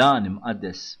randan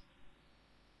imqaddes.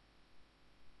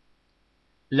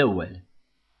 L-ewwel,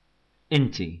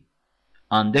 inti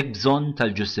għandek bżonn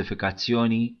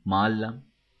tal-ġustifikazzjoni ma' Alla?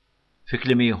 Fi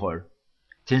kliem ieħor,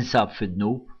 tinsab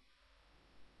fid-dnub?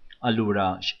 Allura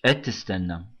x'qed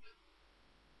tistenna?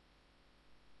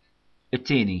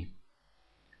 It-tieni,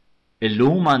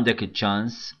 illum għandek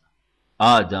iċ-ċans,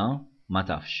 għada ma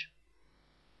tafx.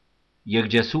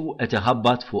 Jekk Ġesu qed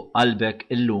iħabbat fuq qalbek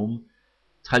illum,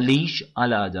 tħallix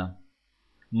għal għada,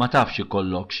 ma tafx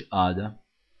ikollokx għada.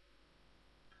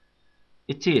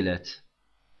 It-tielet,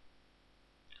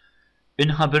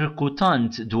 inħabirku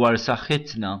tant dwar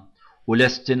saħħitna u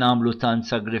lesti nagħmlu tant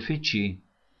sagrifiċċji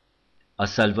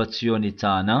għas-salvazzjoni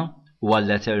tagħna u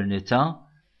għall-eternità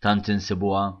tant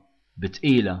insibuha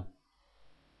bitqila.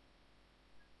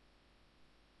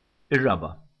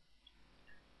 Ir-raba',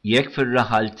 jekk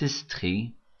fir-raħal tistħi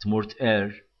tmur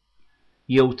tqer,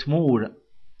 jew tmur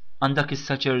għandak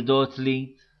is-saċerdot li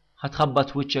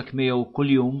ħatħabbat wiċċek miegħu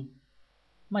kuljum,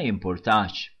 ma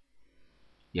jimpurtax.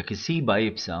 Jekk isiba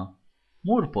jibsa,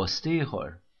 mur post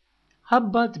ieħor,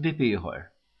 ħabbat bib ieħor.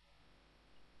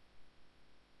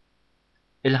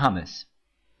 Il-ħames,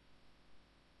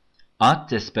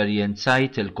 qatt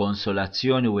esperjenzajt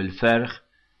il-konsolazzjoni u l-ferħ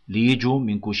li jiġu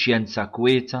minn kuxjenza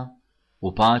kwieta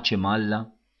u paċi ma'Alla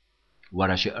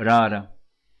wara xi qrara.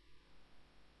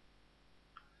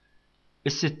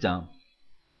 Is-sitta,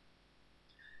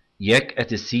 jekk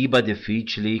qed issiba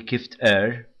diffiċli kif tqer,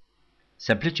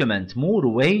 sempliċement mur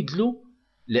u għejdlu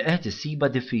li qed issiba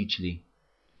diffiċli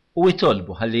u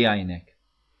jtolbu ħalli jgħinek.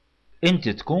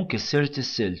 Inti tkun kissirt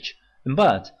is-silġ,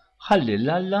 imbagħad ħalli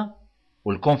l-Alla u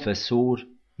l-konfessur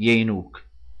jgħinuk.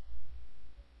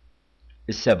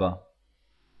 Is-seba',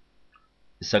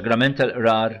 is-sagrament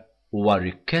tal-qrar huwa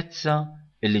rikkezza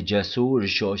illi Ġesu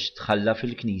rixox tħalla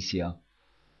fil-Knisja.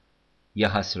 Ja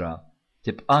ħasra,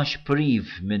 tibqax priv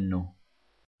minnu.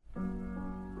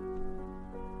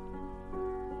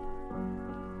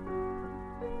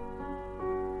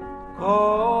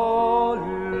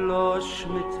 Kollox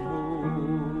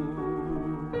mitmum,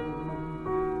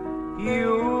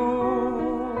 jum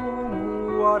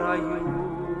wara jum,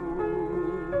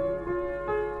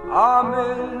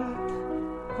 għamilt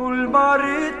kull ma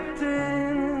ridt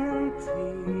inti,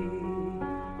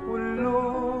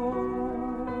 kullum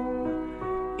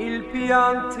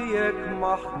il-pjan tiegħek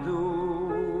maħdum.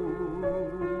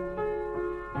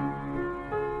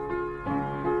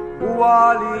 U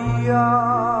għalija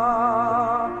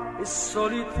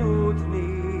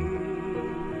is-solitudni,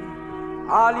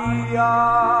 għalija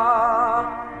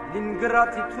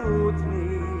l-ingratitudni,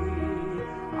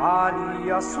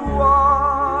 għalija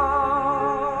swat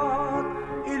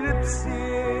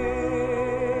il-bsiet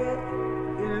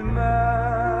il-mer.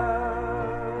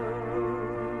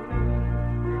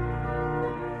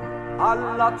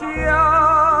 Alla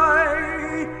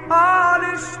tiegħi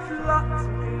għalix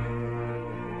tlaqtni,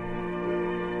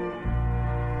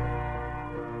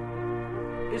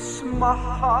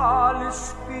 ismaħħa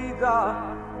l-isfida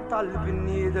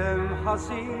tal-bniedem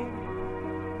ħażin,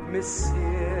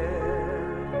 missier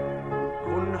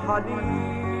kun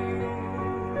ħanin,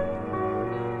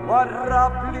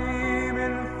 warrab li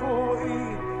minn fuqi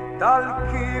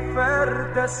tal-kifer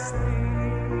destin.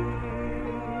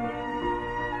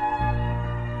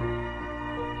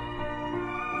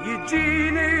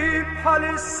 iġini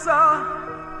bħalissa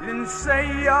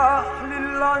l-insejjaħ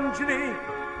lill-anġli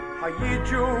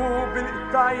ħajjiġu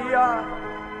bil-qtajja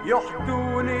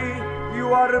joħduni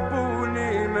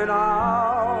jwarbuni minn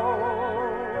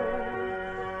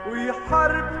u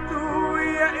jħarbtu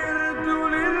jaqirdu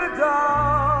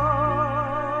lil-dar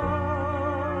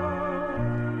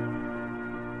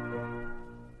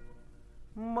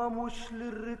ma mux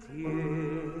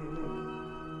l-ritjien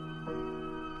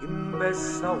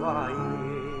imbessa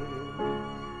wajjien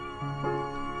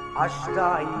għax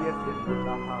dajjef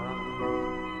il-laħar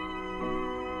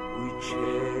u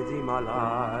jċedi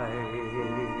malajr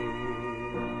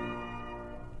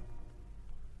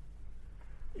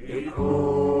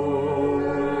ikun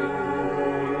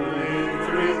li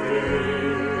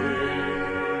tridin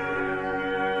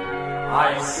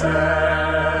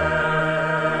għajsem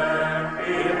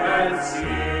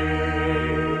il-ħelsin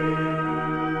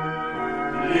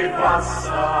li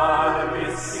fassar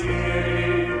bis-siri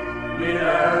min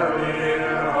ewli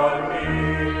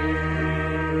il-ħolmin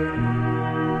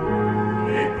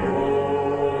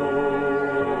ikun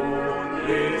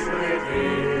li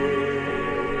tridin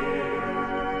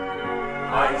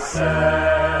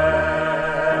għajsem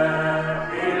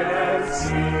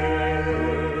il-ħelsin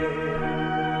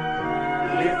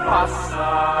li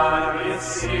fassar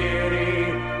bis-siri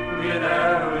min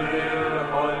ewli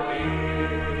il-ħolmin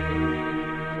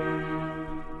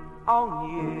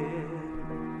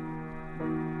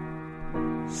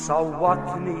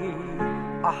sawwatni,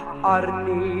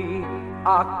 aħqarni,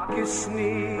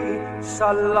 akkisni,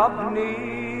 sallabni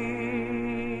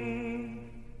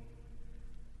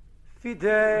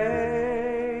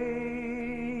fidejk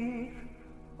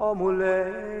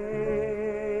omulej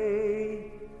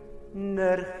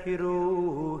nerħi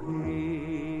ruħi.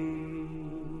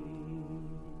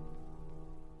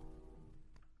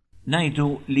 Najdu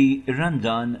li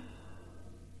Randan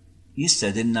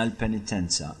jistedinna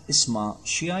l-penitenza. Isma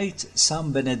xjajt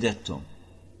San Benedetto,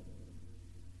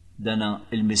 dana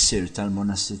il-missir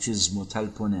tal-monastiċizmu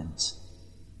tal-Punent.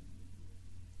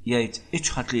 Jgħid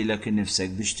iċħat li l-ek nifsek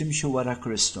biex timxi wara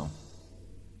Kristu.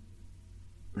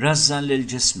 Razzan lil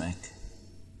ġismek.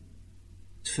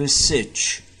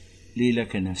 Tfissitx li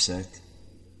l-ek nifsek.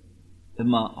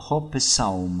 Imma ħobb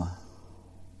is-sawm.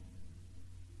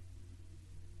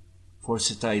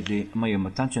 Forsi tajdli ma jemma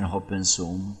tantx nħobb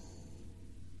insum.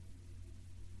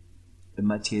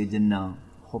 Imma tgħidilna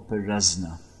ħobb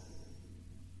ir-rażna.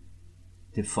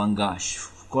 Tiffangax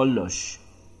f'kollox,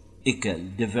 ikel,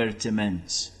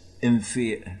 divertiment,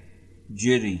 infiq,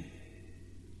 ġiri,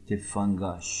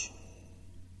 tiffangax.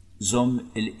 Żomm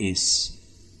il-qis,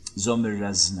 żomm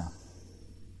ir-rażna.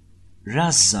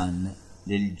 Rażżan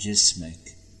lil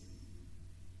ġismek.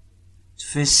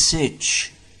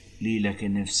 Tfissitx lilek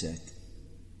innifsek.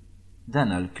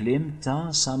 Dan l-kliem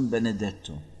ta' San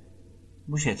Benedetto.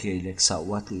 Mhux qed jgħidlek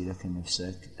sawwat lilek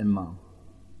innifsek, imma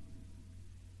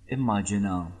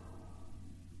immaġina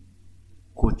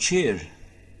kuċċier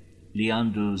li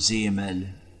għandu żiemel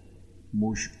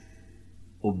mhux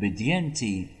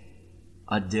obbedjenti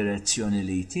għad-direzzjoni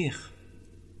li jtih,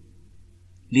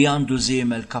 li għandu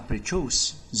żiemel kapriċċjuż,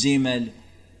 żiemel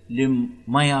li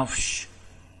ma jafx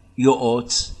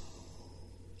joqgħod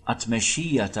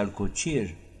għat-tmexxija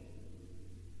tal-kuċċier,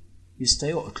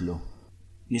 jista' joqtlu,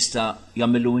 jista'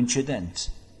 jagħmlu inċident.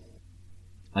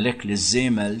 Għalhekk li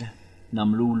żiemel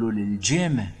namlulu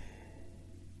lil-ġiem,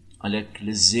 għalhekk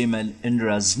li żiemel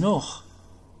inrażnuh,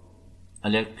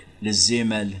 għalhekk li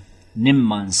żiemel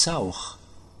nimmansawh.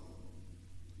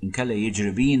 Inkella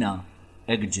jiġri bina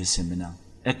hekk ġisimna,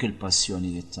 hekk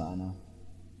il-passjonijiet tagħna.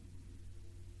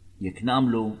 Jekk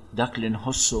nagħmlu dak li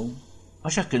nħossu,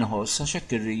 għax hekk inħoss, għax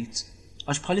hekk irrid,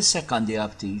 għax bħalissa hekk għandi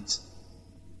aptit.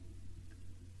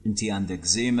 Inti għandek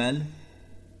żiemel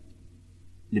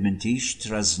li m'intix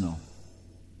trażnu.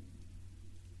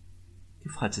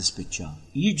 Kif ħadd tispiċċa?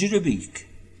 Jiġri bik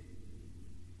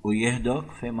u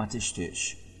jieħdok fejn ma tixtieqx.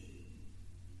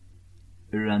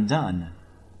 Ir-Randan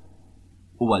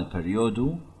huwa l-perjodu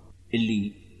illi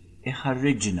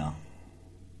iħarriġna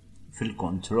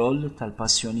fil-kontroll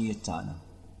tal-passjonijiet tagħna.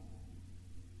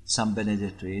 San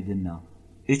Benedetto jgħidilna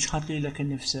iċħad lilek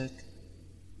innifsek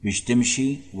biex timxi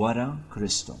wara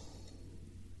Kristu.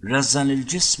 Rażżan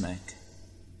il-ġismek.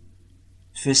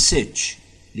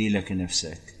 Tfissitx lilek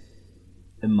innifsek.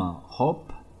 Imma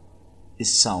ħobb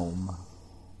is-sawm.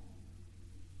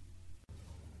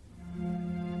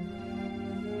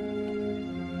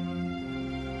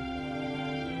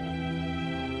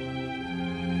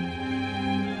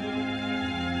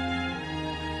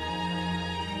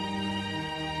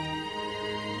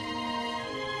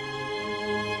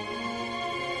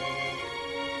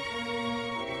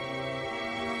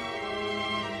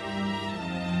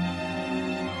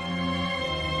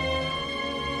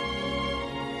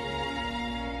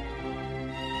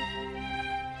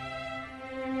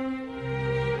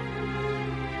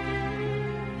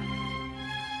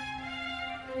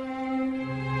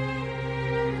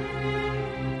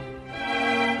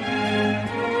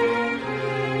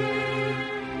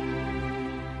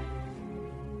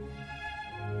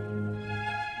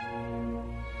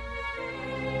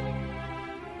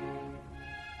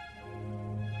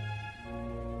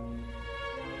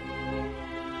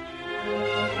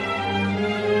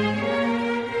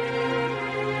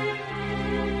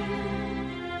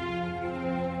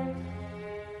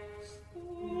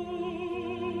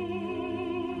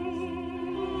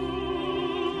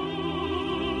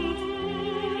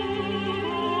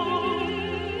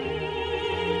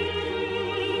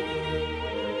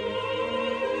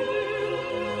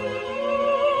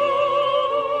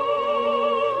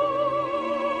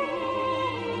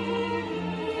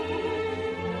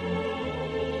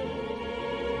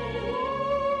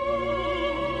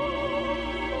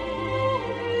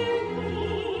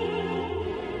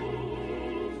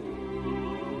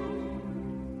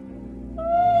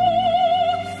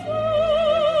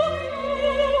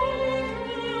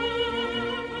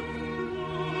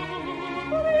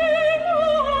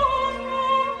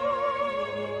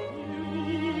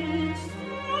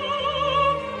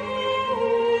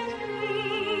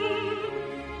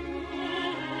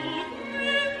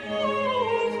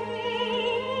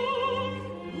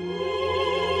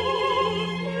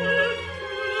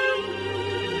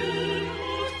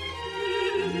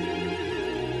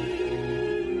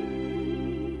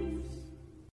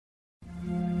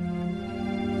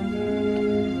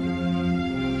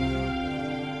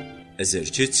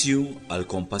 Eżerċizzju għal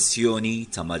kompassjoni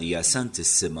ta' Marija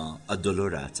Santissima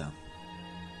Addolorata.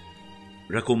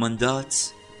 Rakkomandat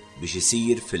biex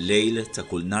isir fil-lejl ta'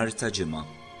 kull nhar ta' ġimgħa.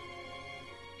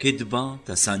 Kitba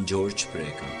ta' San George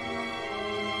Preka.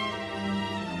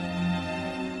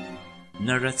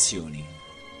 Narrazzjoni.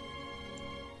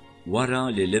 Wara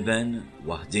li liben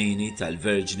waħdini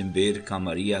tal-Verġin Birka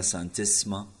Marija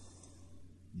Santissima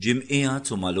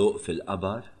ġimqijat u magħluq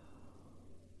fil-qabar,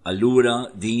 allura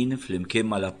din flimkien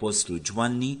mal-Apostlu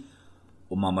Ġwanni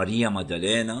u ma' Marija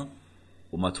Maddalena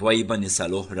u ma' twajba nisa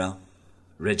l-oħra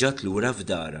reġgħet lura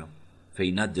f'dara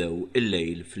fejn għaddew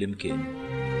il-lejl flimkien.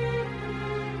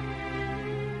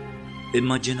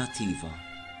 Immaġinattiva.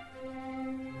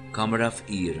 Kamra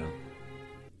fqira.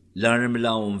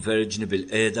 L-armla u verġni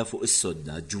bil-qeda fuq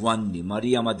is-sodda, Ġwanni,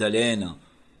 Marija Maddalena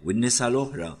u n-nisa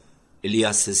l-oħra li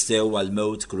assistew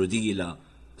għal-mewt krudila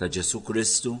ta' Ġesu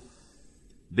Kristu,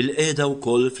 bil-qeda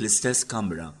wkoll fl-istess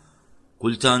kamra,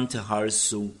 kultant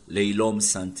iħarsu lejlhom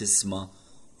Santissima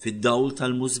fid-dawl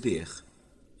tal-mużbieħ,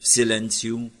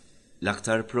 f'silenzju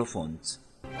l-aktar profond.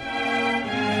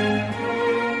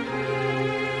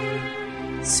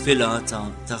 Sfilata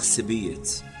ta'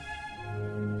 ħsibijiet.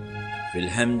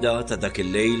 Fil-ħemda ta' dak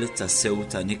il-lejl tas-sew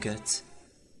ta' niket,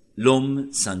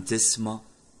 l-Om Santissima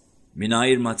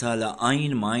mingħajr ma tala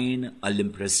għajn m'għajn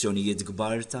għall-impressjonijiet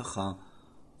kbar tagħha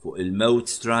fuq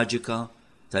il-mewt traġika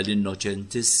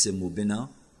tal-innoċentissimu bina,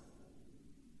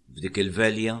 f'dik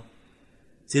il-velja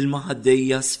tilma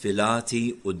ħaddejja sfilati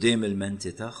quddiem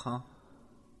il-menti tagħha,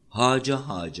 ħaġa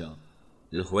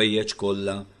l-ħwejjeġ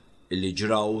kollha illi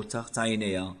ġraw taħt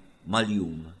għajnejha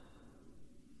mal-jum.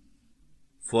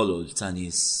 Folol ta'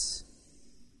 nies,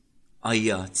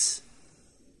 ajjat,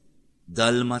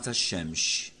 dalma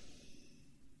tax-xemx,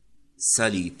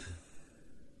 salib,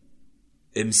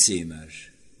 imsiemer,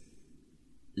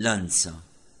 lanza,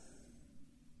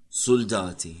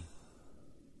 soldati,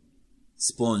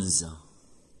 sponza,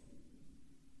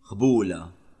 ħbula,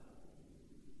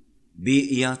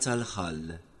 biqja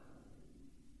tal-ħall,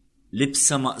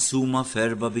 libsa maqsuma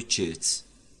f'erba' biċċiet,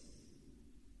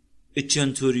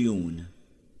 iċ-ċenturjun,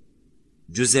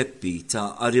 Giuseppi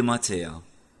ta' Arimatea,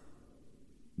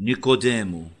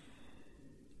 Nikodemu,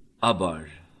 Abar,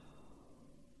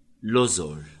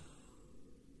 Lozor,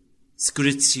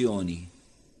 skrizzjoni,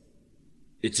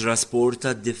 it-trasport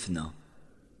tad-difna,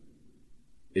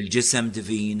 il-ġisem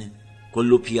divin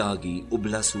kollu pjagi u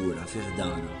bla sura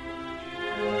fiħdana.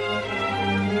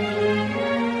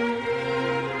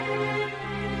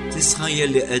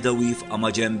 Tisħajjel li qiegħda wieqfa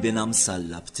ma' ġembina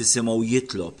msallab tisimgħu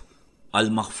jitlob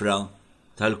għal maħfra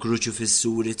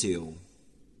tal-kruċifissuri tiegħu.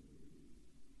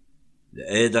 Li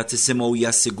qiegħda tisimgħu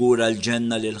jassigura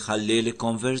l-ġenna lil ħallieli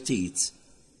konvertit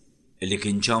illi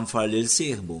kien ċanfar lil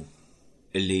sieħbu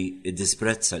illi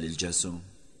iddisprezza lil Ġesu.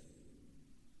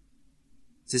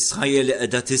 Tisħajjel li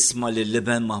qiegħda tisma'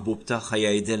 lil-liben maħbub tagħha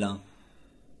jgħidilha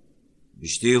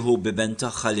biex tieħu biben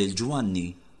tagħha lil Ġwanni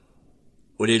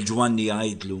u lil Ġwanni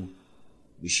jgħidlu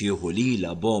biex jieħu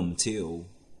lilha bom tiegħu.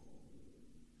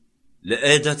 Li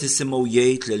qiegħda tisimgħu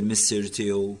jgħid lill-missier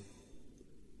tiegħu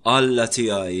Alla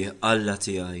tiegħi,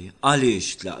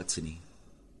 għaliex tlaqtni?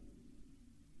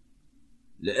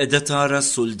 Li qiegħda tara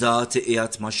s-soldati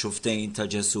qiegħed ma' xuftejn ta'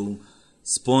 Ġesu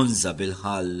sponża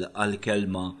bil-ħall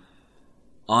għall-kelma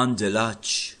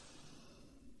għandilaċ.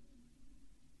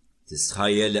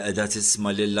 Tisħajjel li qiegħda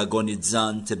tisma'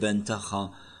 lill-agonizzanti ben tagħha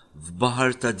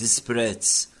f'baħar ta'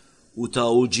 disprezz u ta'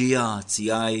 uġijat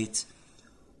jgħid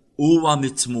huwa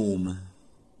mitmum.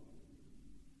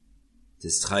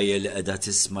 Tistħajjel li qiegħda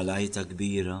tisma' lajta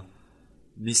kbira,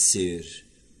 missier,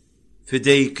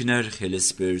 fidejk nerħi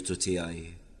l-ispirtu tiegħi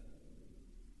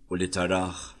u li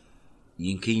taraħ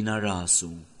jinkina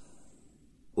rasu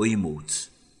u jmut.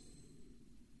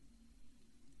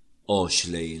 Ox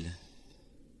lejl.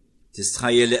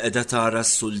 Tistħajjel li qiegħda tara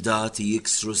s-soldati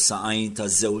jiksru s-saqajn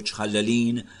taż-żewġ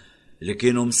ħallalin li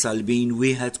kienu msalbin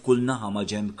wieħed kull naħa ma'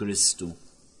 ġenb Kristu.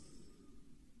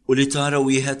 U li tara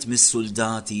wieħed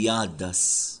mis-soldati jgħaddas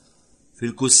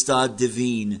fil-kustad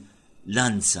divin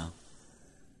lanza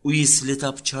u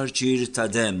jislita b'ċarċir ta'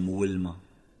 demm u ilma.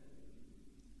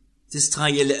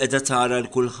 Tistħajjel li qiegħda tara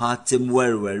l-kulħadd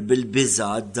imwerwer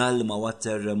bil-biża' d-dalma u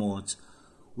għat-terremot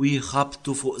u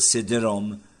jħabtu fuq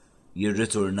sidirhom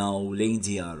jirriturnaw lejn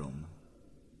djarhom.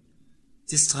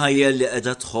 Tistħajjel li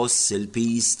qiegħda tħoss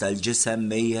il-pis tal-ġisem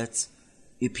mejjed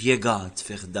impjegat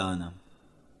fi ħdana.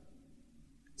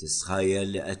 Tistħajjel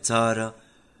li qed tara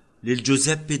lil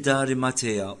Giuseppi da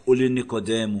Arimatea u lil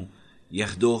Nikodemu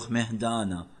jeħduh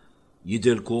meħdana,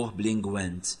 jidilkuh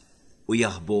bl-ingwent u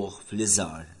jaħbuh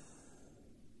fl-iżgħar.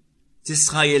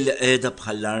 Tistħajjel li qiegħda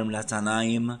bħall-armla ta'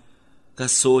 najm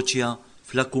tas-soċja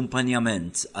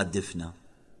fl-akkumpanjament għad-difna.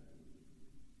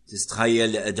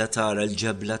 Tistħajjel li qiegħda tara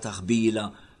l-ġebla ta' ħbila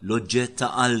l-oġġett ta'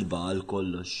 qalba għal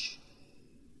kollox.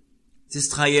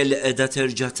 Tistħajjel li qiegħda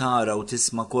terġa' tara u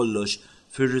tisma' kollox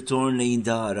fir-ritorn lejn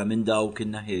dara minn dawk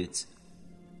in-naħiet.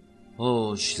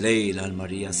 Oh, x'lejla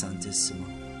l-Marija Santissima,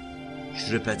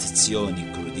 x'ripetizzjoni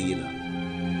krudila.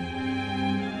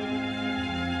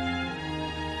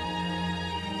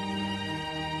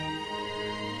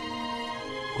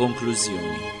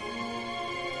 Konklużjoni.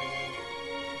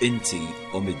 Inti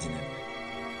omidnem.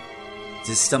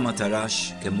 Tista' ma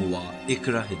tarax kemm huwa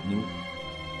ikraħ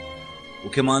id-dnub u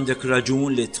kemm għandek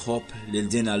raġun li tħobb lil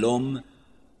din l-omm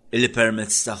illi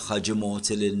permezz tagħha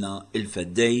ġimgħoti lilna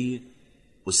il-feddej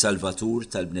u salvatur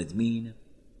tal-bnedmin.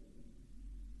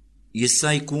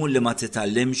 Jista' jkun li ma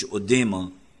titgħallimx qudiemha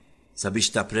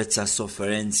sabiex tapprezza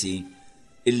s-sofferenzi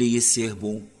illi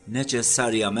jissieħbu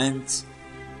neċessarjament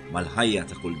mal-ħajja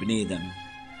ta' kull bniedem.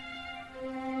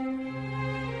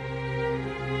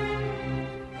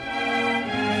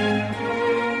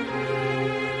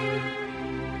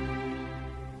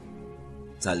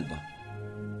 Talba.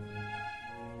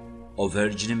 O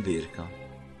Verġin imbirka,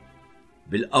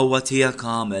 bil-qawwa tiegħek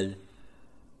għamel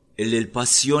illi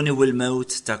l-passjoni u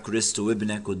l-mewt ta' Kristu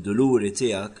ibnek u d-duluri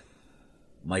tiegħek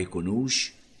ma jkunux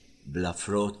bla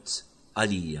frott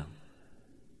għalija.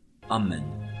 Amen.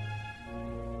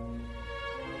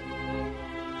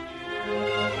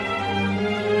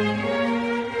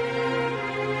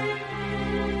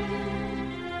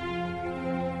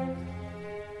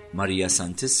 Marija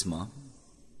Santissima,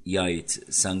 jgħid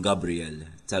San Gabriel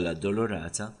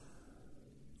tal-Addolorata,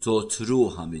 tot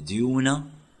ruħa midjuna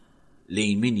li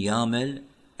min jagħmel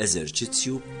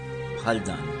eżerċizzju bħal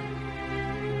dan.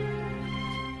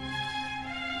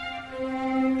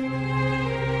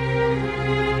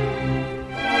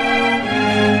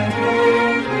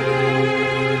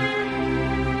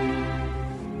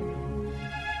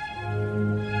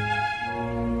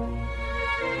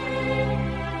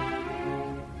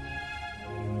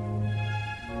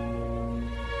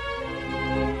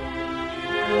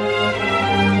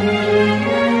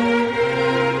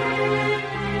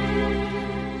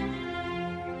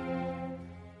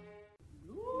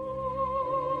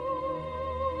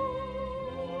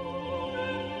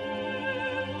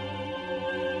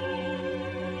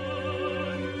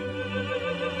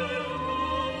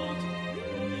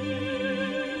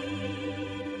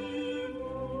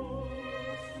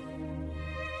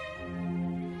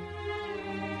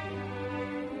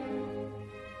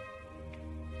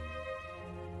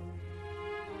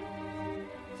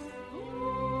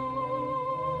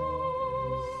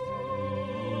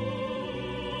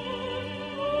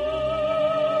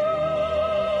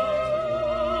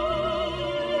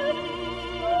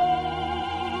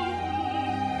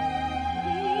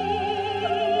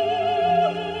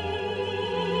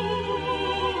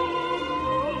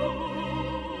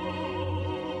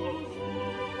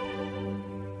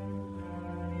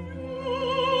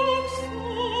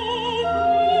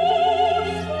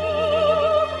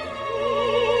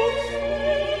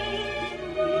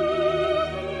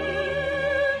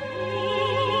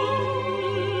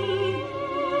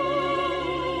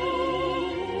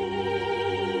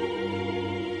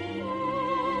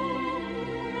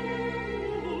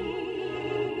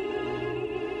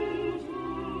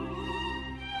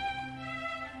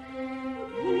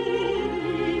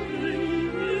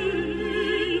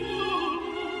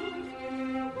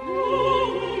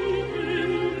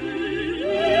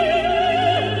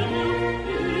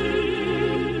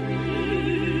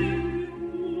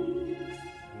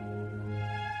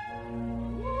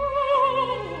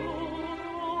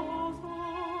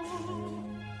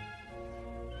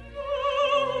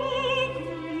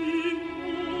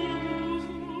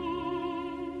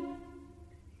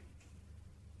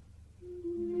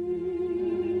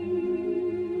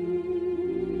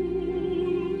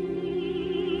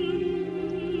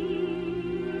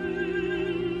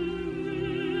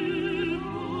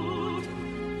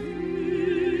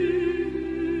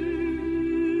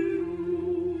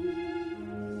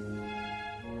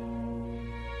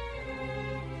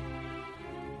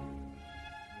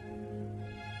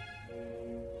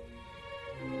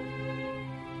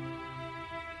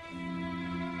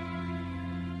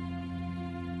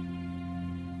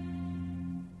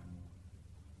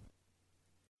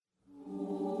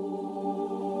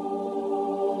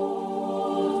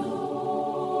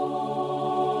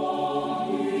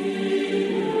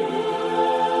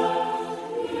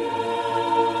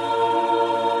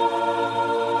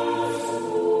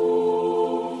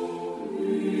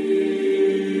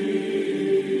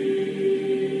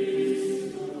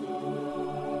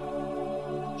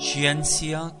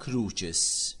 Scientia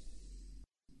Crucis,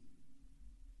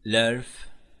 l-erf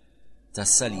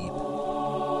tas-salib.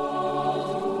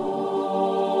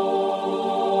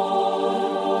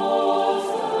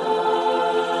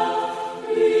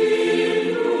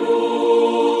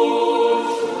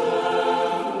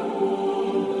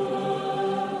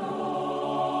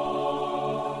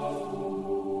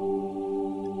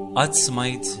 Qatt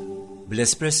smajt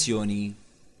bl-espressjoni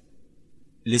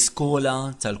l-iskola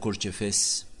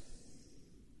tal-kurċifiss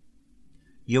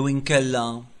jew inkella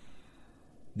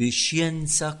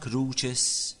bix-xjenza crucis,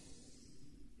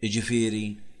 jiġifieri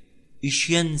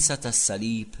ix-xjenza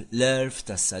tas-salib, l-erf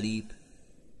tas-salib.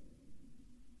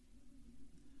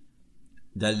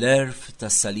 Dal-erf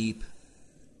tas-salib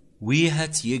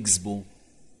wieħed jiksbu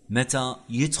meta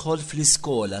jidħol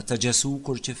fl-iskola ta' Ġesu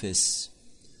kurċifiss.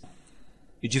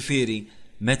 Jiġifieri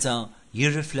meta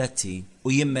jirrifletti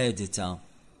u jimmedita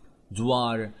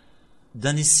dwar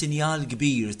dan is-sinjal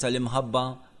kbir tal-imħabba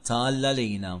ta' Alla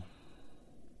lejna,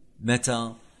 meta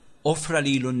offra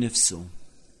lilu nnifsu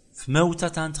f'mewta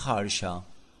tant ħarxa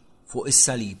fuq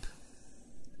is-salib.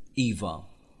 Iva,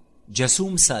 Ġesu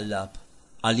msallab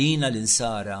għalina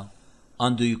l-insara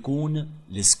għandu jkun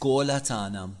l-iskola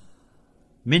tagħna.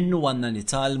 Minnu għandna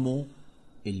nitalmu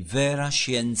il-vera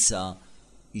xjenza,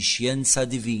 ix-xjenza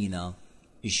divina,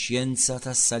 ix-xjenza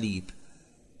tas-salib,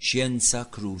 xjenza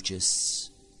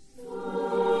crucis.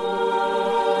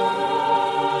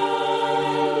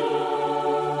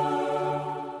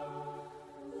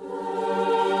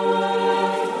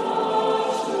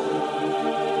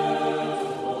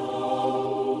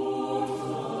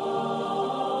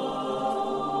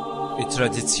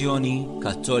 It-tradizzjoni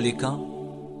kattolika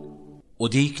u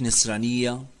dik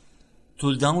nisranija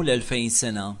tul dawn l-2000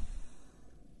 sena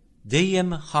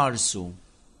dejjem ħarsu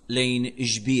lejn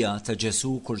ix-xbija ta'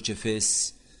 Ġesu kurċifiss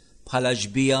bħala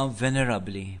xbija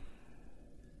venerabbli,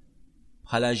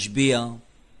 bħala xbija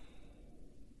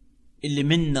illi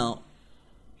minna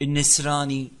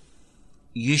in-nisrani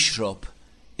jixrob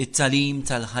it-talim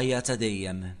tal-ħajja ta'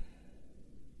 dejjem.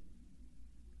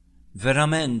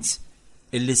 Verament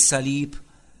illi s-salib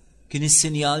kien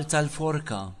is-sinjal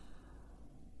tal-forka,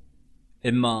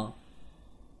 imma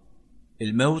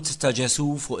il-mewt ta' Ġesu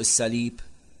fuq is-salib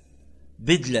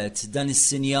bidlet dan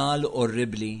is-sinjal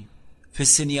orribli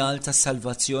fis-sinjal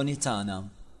tas-salvazzjoni tagħna.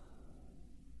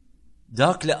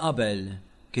 Dak li qabel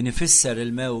kien ifisser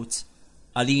il-mewt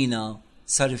għalina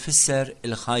sar ifisser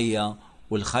il-ħajja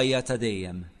u l-ħajja ta'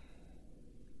 dejjem.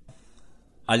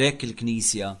 Għalhekk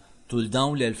il-Knisja tul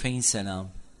dawn l-2000 sena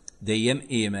dejjem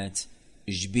qiemet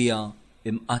ix-xbija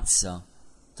imqazza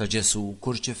ta' Ġesu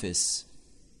kurċifiss.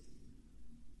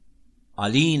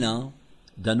 Għalina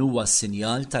dan huwa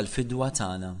s-sinjal tal-fidwa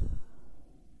tagħna.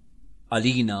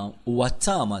 Għalina huwa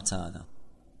t-tama tagħna.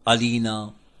 Għalina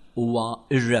huwa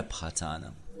r-rebħa tagħna.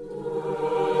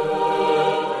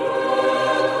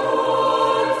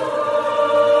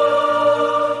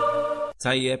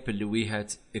 Tajjeb illi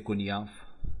wieħed ikun jaf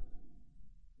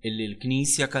illi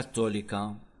l-Knisja Kattolika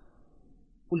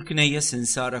u l-Knejjes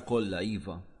insara kollha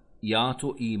iva jagħtu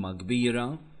qima kbira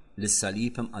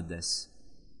lis-salib imqaddes.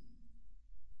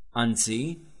 Anzi,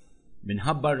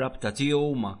 minħabba r-rabta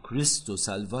tiegħu ma' Kristu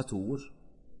Salvatur,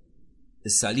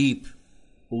 is-salib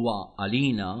huwa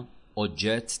għalina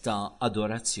oġġett ta'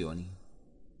 adorazzjoni.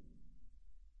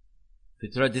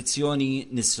 Fit-tradizzjoni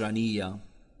nisranija,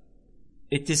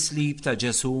 it-tislib ta'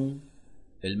 Ġesu,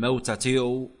 il-mewta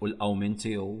tiegħu u l-qawmin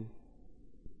tiegħu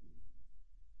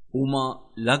huma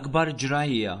l-akbar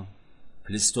ġrajja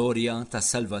fl-istorja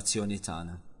tas-salvazzjoni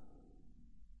tagħna.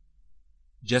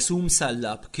 Ġesu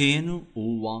msallab kien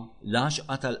huwa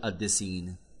l-għaxqa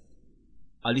tal-qaddisin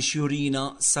għaliex jurina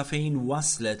sa fejn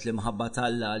waslet l-imħabba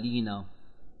Alla għalina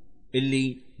illi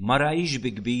ma rajx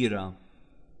bi kbira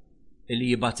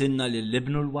illi jibatilna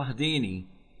lill-Ibnu l-waħdini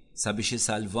sabiex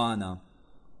jisalvana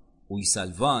u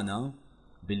jisalvana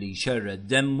billi jxerred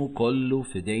demmu kollu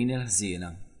f'idejn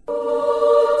il-ħżiena.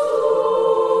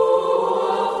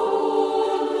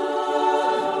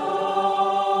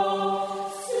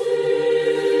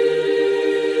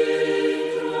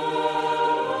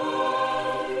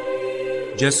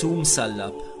 Ġesu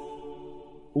msallab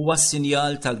huwa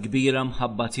s-sinjal tal-kbira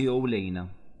mħabba tiegħu lejna.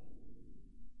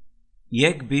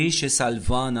 Jekk biex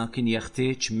isalvana kien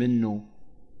jeħtieġ minnu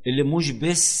illi mhux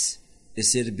biss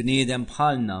isir bniedem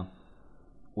bħalna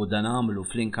u dan għamlu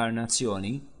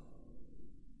fl-inkarnazzjoni,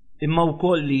 imma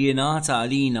wkoll li jingħata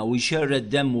għalina u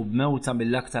jxerred demmu b'mewta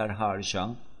mill-aktar ħarxa,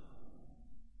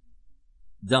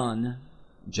 dan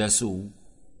Ġesu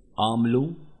għamlu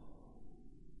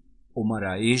u ma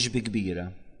rajiex bi kbira.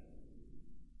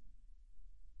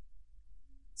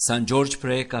 San George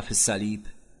preka fis-salib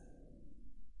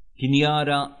kien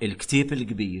jara l-ktieb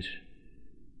il-kbir.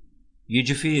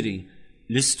 Jiġifieri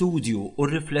l-istudju u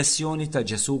r-riflessjoni ta'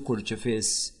 Ġesu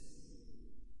kurċifiss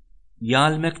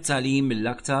jgħallmek tagħlim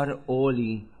mill-aktar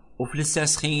għoli u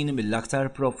fl-istess ħin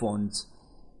mill-aktar profond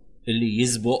illi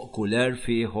jisboq kull erf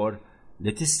ieħor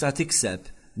li tista' tikseb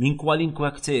minn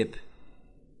kwalinkwe ktieb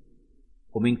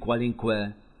u minn kwalinkwe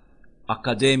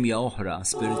akkademja oħra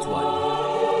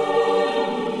spiritwali.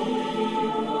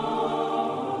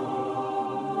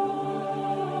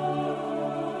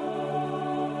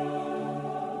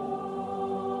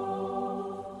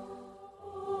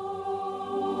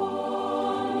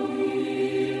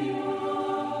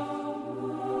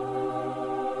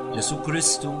 Ġesu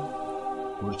Kristu,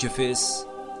 kurċifiss,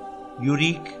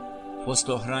 jurik fost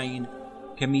l-oħrajn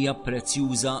kemm hija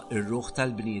prezzjuża r-ruħ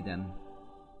tal-bniedem.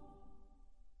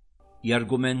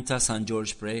 Jargumenta San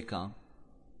George preka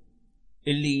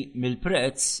illi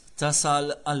mill-prezz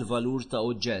tasal għal valur ta'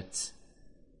 oġġett.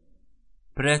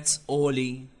 Prezz għoli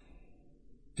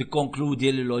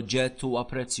tikkonkludi li l-oġġett huwa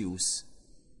prezzjuż.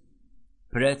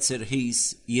 Prezz irħis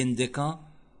jindika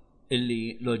illi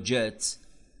l-oġġett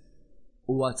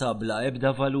huwa ta' bla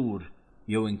ebda valur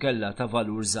jew inkella ta'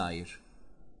 valur żgħir.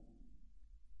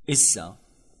 Issa,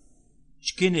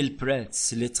 x'kien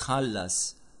il-prezz li tħallas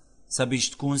sabiex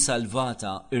tkun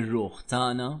salvata ir-ruħ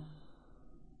tagħna?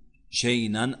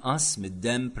 Xejn anqas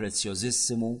mid-demm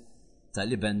prezzjożissimu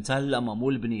tal-iben Alla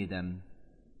magħmul bniedem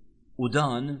u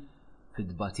dan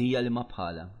fid-tbatija li ma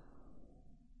bħala.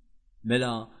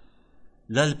 Mela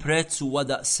l-prezz huwa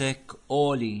daqshekk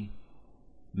għoli,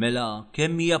 mela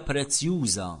kemm hija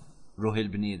prezzjuża ruħ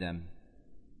il-bniedem.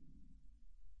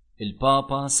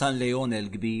 Il-Papa San Leone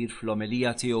l-Kbir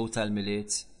fl-omelija tiegħu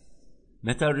tal-miliet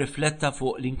meta rrifletta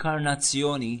fuq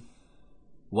l-inkarnazzjoni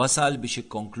wasal biex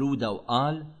ikkonkluda u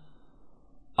qal: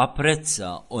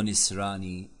 apprezza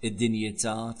onisrani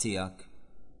id-dinjità tiegħek.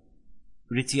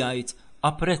 Rid jgħid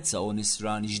apprezza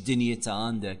onisrani x'dinjità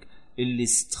għandek illi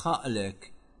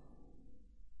stħaqlek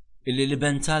illi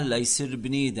l-iben Alla jsir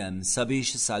bniedem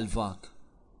sabiex isalvak.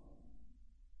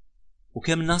 U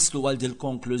kemm naslu għal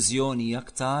dil-konklużjoni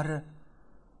aktar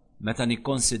meta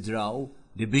nikkonsidraw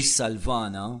li biex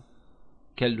salvana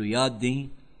kellu jgħaddi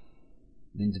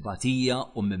minn tbatija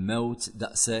u minn mewt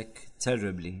daqshekk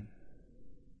terribli.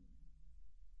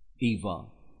 Iva,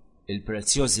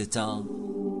 il-prezzjożità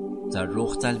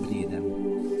tar-ruħ tal-bniedem.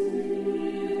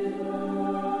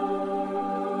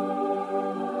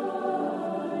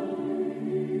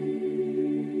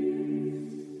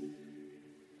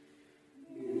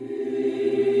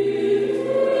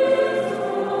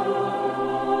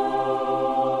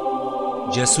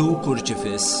 Ġesu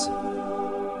kurċifiss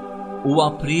huwa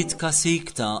prid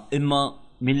kasikta imma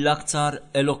mill-aktar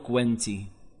elokwenti.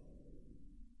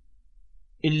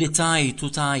 Illi tajt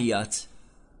u tajjat,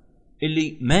 illi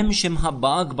m'hemmx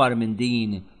imħabba akbar minn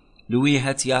din li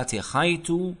wieħed jagħti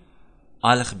ħajtu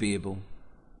għal ħbiebu.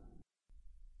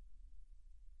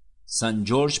 San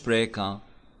George preka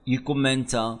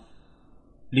jikkummenta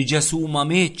li Ġesu ma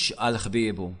mietx għal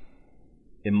ħbiebu,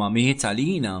 imma miet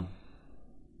għalina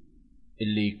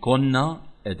illi konna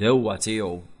edewwa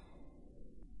tiegħu.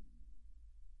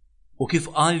 U kif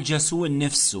qal Ġesu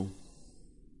nnifsu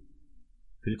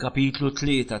fil-kapitlu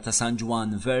 3 ta' San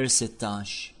Ġwan vers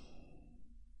 16: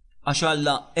 għax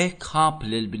Alla hekk ħab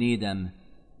lill-bniedem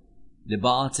li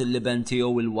baqgħet il-liben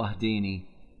tiegħu il-waħdini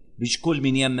biex kull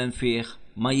min jemmen fih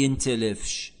ma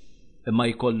jintilifx imma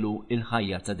jkollu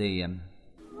il-ħajja ta' dejjem.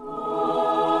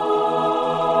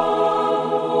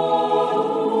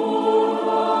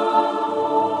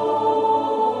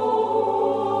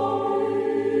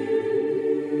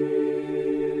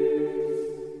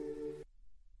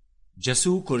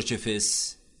 Ġesu kurċifiss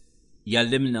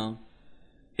jallimna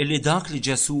illi dak li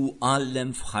Ġesu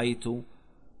għallem f'ħajtu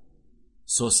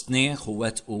sostnieħ u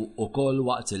wettqu wkoll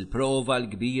waqt il-prova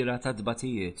l-kbira ta'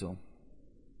 tbatijietu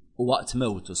u waqt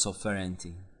mewtu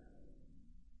sofferenti.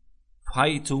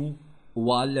 F'ħajtu u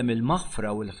għallem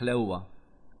il-maħfra u l-ħlewwa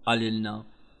għalilna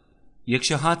jekk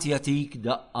xi ħadd jagħtik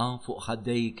daqqa fuq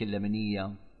ħaddejk il-leminija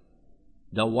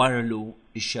dawwarlu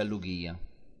x-xellugija.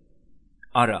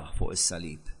 Araħ fuq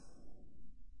is-salib.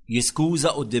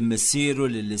 Jiskuża quddiem missieru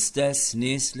lill-istess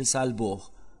nies li salbuh,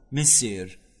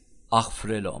 missier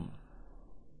aħfrilhom.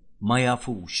 Ma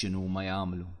jafux x'inhu ma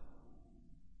jagħmlu.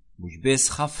 Mhux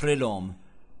biss ħaffrilhom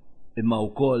imma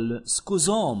wkoll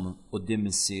skużhom quddiem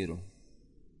missieru.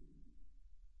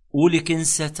 U li kien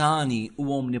setani u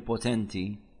omnipotenti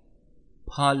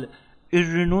bħal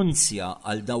ir-rinunzja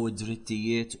għal daw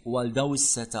id-drittijiet u għal daw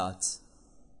is-setat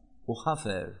u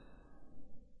ħafer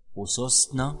u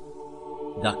sostna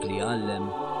dak li għallem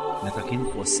meta kien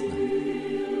fostna.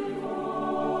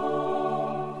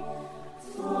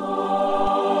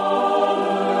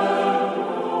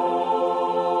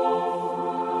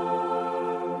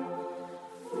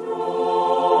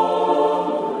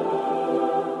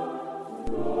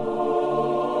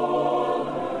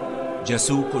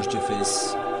 Ġesu kurċifiss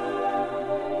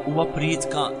huwa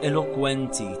priedka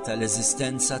elokwenti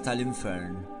tal-eżistenza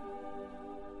tal-infern.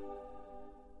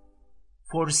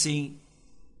 Forsi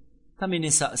ta' min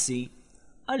isaqsi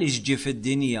għaliex ġie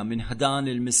fid-dinja minn ħdan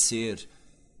il-missier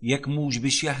jekk mhux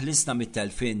biex jeħlisna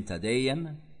mit-telfin ta' dejjem?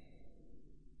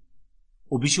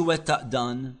 U biex iwettaq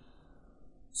dan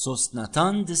sostna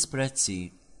tant disprezzi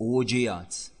u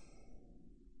uġijat.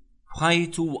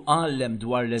 F'ħajtu għallem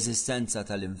dwar l-eżistenza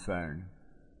tal-infern.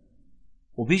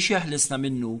 U biex jeħlisna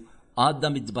minnu għadda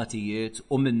mid-dbatijiet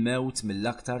u minn mewt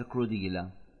mill-aktar krudila.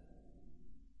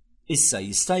 Issa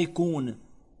jista' jkun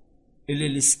illi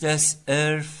l-istess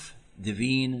erf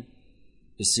divin,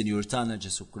 is-Sinjur tagħna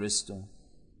Ġesu Kristu,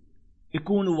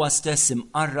 ikun huwa stess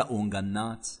imqarraq u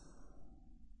ngannat.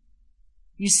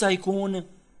 Jista' jkun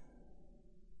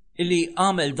illi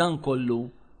għamel dan kollu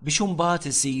biex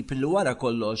imbagħad isib li wara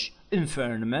kollox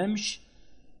infern m'hemmx?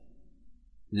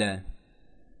 Le,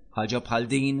 ħaġa bħal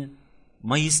din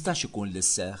ma jistax ikun li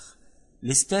sseħħ.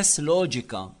 L-istess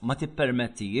loġika ma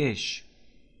tippermettijiex.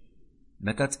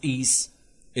 Meta tqis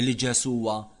illi Ġesu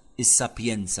huwa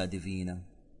is-sapjenza divina.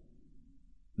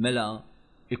 Mela,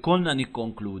 ikollna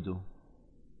nikkonkludu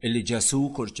illi Ġesu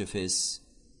kurċifiss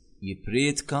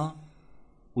jippriedka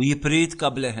u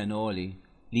jippriedka bleħenoli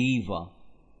li iva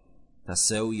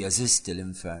tassew jeżisti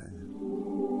l-infern.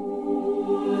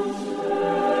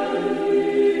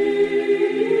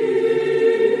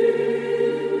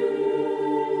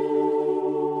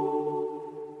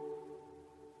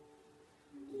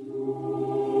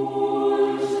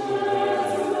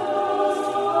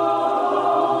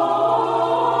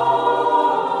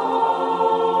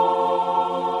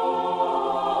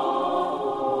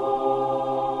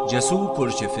 Ġesu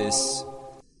kurċifiss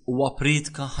huwa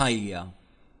priedka ħajja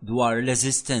dwar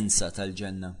l-eżistenza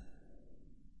tal-ġenna.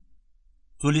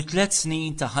 Tul 3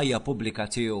 snin ta' ħajja pubblika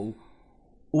tiegħu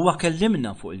huwa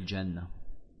kellimna fuq il-ġenna.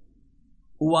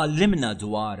 Huwa għallimna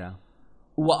dwarha,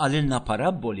 huwa qalilna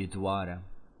paraboli dwarha.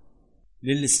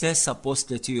 Lill-istess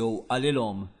apostli tiegħu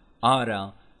qalilhom ara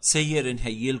sejjer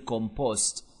inħejjilkom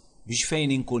post biex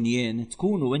fejn inkun jien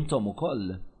tkunu intom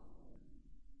ukoll.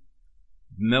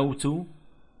 B'mewtu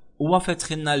huwa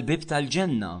fetħilna l-bib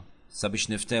tal-ġenna sabiex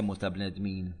niftehmu ta'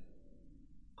 bnedmin.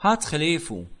 Ħadd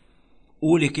ħliefu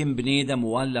u li kien bniedem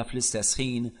u Alla fl-istess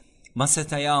ħin ma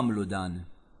seta' jagħmlu dan.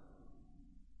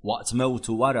 Waqt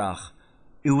mewtu waraħ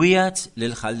iwiegħed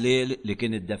lil ħalleel li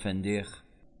kien iddefendih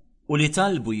u li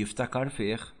talbu jiftakar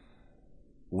fih.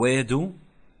 Wedu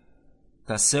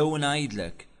tassew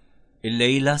ngħidlek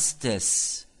il-lejla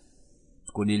stess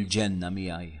tkun il-ġenna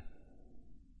miegħi.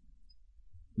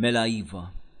 Mela iva,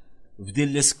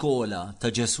 f'din l-iskola ta'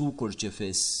 Ġesu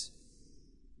kurċifiss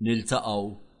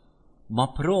niltaqgħu ma'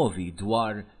 provi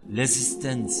dwar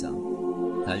l-eżistenza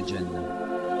tal-ġenna.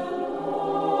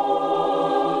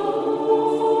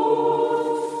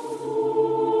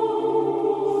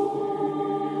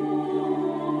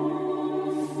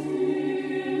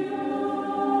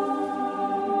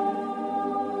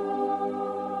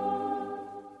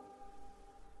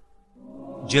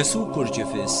 Ġesu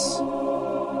kurċifiss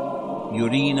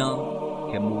jurina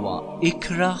kemm huwa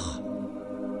ikraħ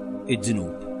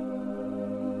id-dnub.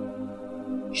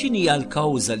 X'inhija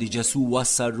l-kawża li Ġesu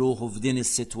wassal ruħu f'din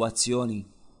is-sitwazzjoni?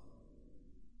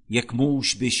 Jekk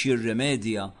mhux biex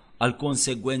jirrimedja għal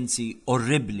konsegwenzi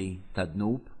orribbli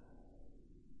tad-dnub?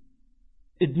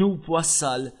 Id-dnub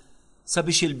wassal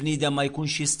sabiex il-bniedem ma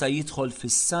jkunx jista' jidħol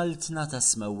fis-saltna ta'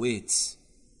 smewwiet.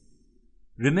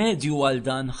 Rimedju għal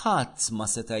dan ħadd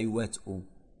ma seta' jwettqu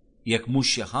jekk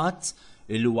mhux xi ħadd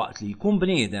illi waqt li jkun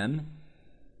bniedem,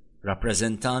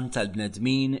 rappreżentant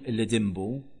tal-bnedmin illi dimbu,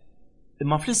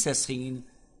 imma fl-istess ħin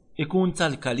ikun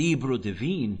tal-kalibru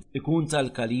divin, ikun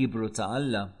tal-kalibru ta'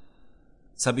 Alla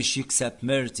sabiex jikseb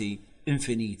merti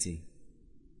infiniti.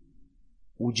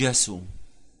 U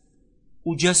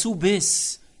Ġesu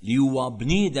biss li huwa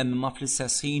bniedem imma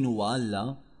fl-istess ħin huwa Alla,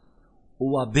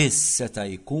 huwa biss seta'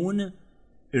 jkun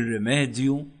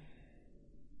ir-rimedju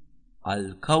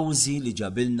għal kawżi li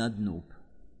ġabilna dnub.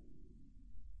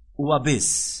 Huwa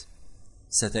biss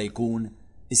seta' jkun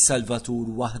is-Salvatur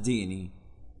waħdini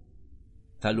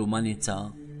tal-umanità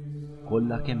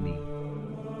kollha kemm hi.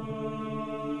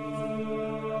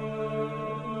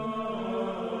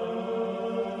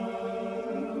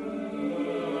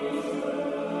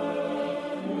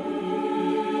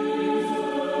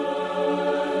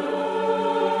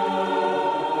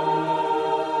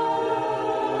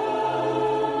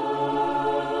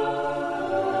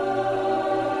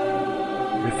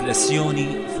 Riflessjoni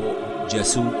fuq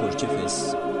Ġesu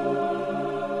kurċifiss.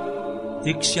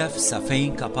 Tikxef sa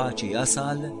fejn kapaċi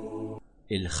jasal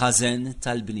il-ħażen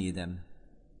tal-bniedem.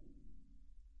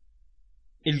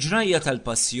 Il-ġrajja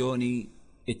tal-passjoni,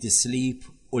 it-tislib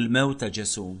u l-mewt ta'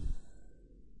 Ġesu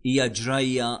hija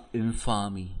ġrajja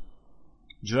infami,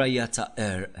 ġrajja ta'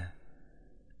 erq,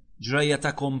 ġrajja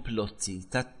ta' komplotti,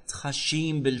 ta'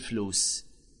 tħaxxin bil-flus,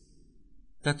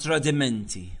 ta'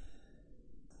 tradimenti,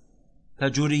 ta'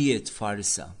 ġurijiet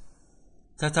farsa,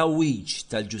 ta' tawwiġ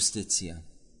tal-ġustizzja.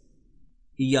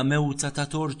 Hija mewta ta'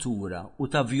 tortura u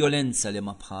ta' vjolenza li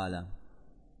ma bħala.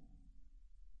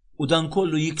 U dan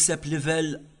kollu jikseb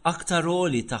livell aktar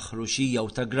għoli ta' ħruxija u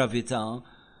ta' gravità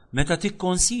meta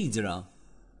tikkonsidra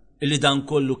li dan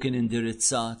kollu kien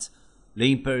indirizzat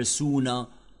lejn persuna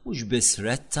mhux biss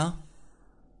retta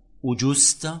u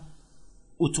ġusta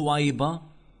u twajba,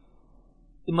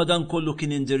 imma dan kollu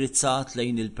kien indirizzat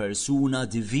lejn il-persuna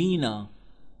divina,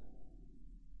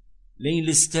 lejn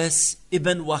l-istess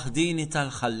iben waħdini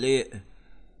tal-Ħallieq,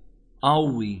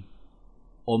 qawwi,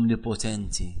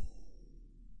 omnipotenti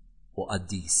u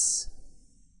qaddis.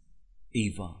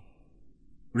 Iva,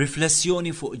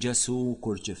 riflessjoni fuq Ġesu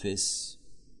kurċifiss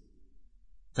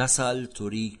tasal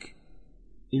turik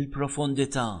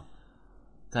il-profondità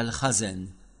tal-ħażen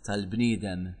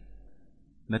tal-bniedem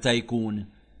meta jkun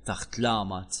taħt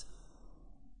lamat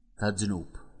ta'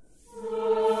 dnub.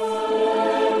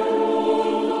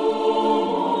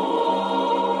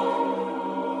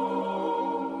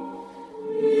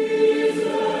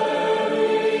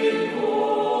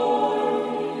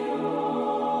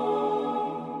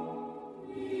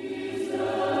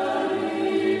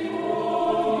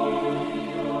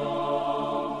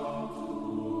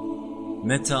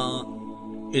 Meta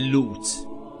il-Lut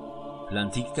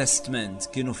fl-Antik Testament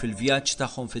kienu fil-vjaġġ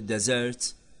tagħhom fid-deżert,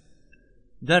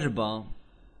 darba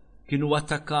kienu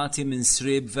attakkati minn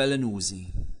srieb velenużi.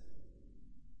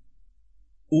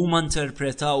 Huma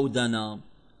interpretaw dana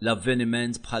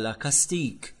l-avveniment bħala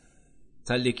kastik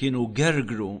talli kienu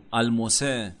gergru għal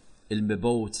Mosè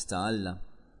il-mibgħut ta' Alla.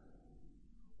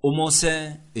 U Mosè,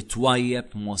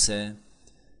 it-twajjeb Mosè,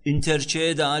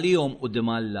 interċeda għalihom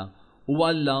quddiem Alla u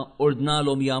Alla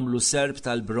ordnalhom jagħmlu serb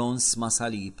tal-bronz ma'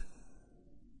 salib.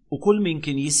 U kull min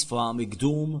kien jisfa'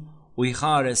 migdum u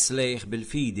jħares lejh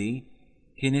bil-fidi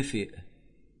kien ifiq.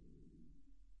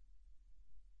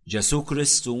 Ġesu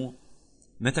Kristu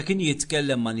meta kien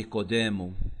jitkellem ma' Nikodemu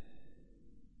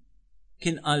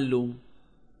kien qallu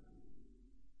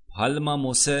bħalma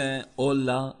Mosè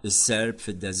olla s-serb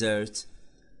fid-deżert,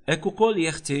 hekk ukoll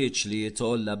jeħtieġ li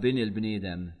jitolla bin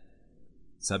il-bniedem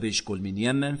sabiex kull min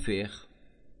jemmen fih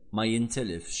ma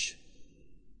jintelifx.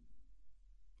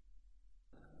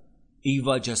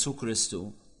 Iva Ġesu Kristu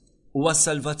huwa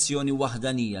s-salvazzjoni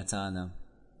waħdanija tagħna,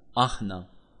 aħna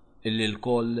illi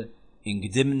l-koll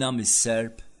ingdimna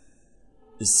mis-serb,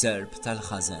 is-serb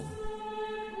tal-ħażen,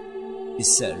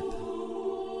 is-serb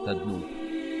tad-dnub.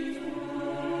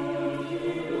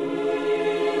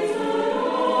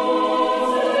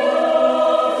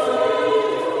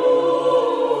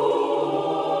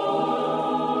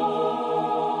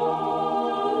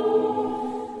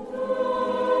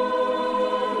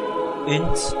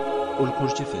 Int u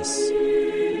l-kurċifiss.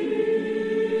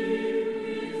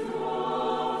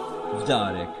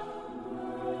 F'darek.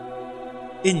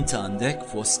 Int għandek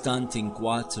fost tant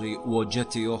inkwatri u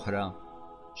oġġetti oħra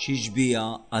xi ġbija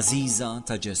għażiża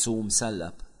ta' Ġesu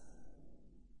msallab.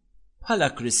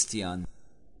 Bħala Kristjan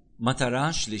ma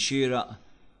tarax li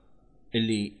xieraq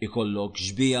illi ikollok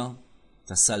ġbija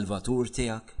tas-Salvatur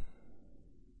tiegħek?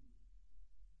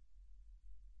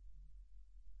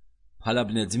 Bħala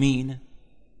bnedmin,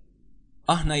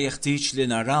 aħna jeħtieġ li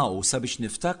naraw sabiex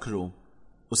niftakru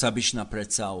u sabiex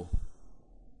napprezzaw.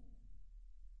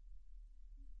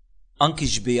 Anki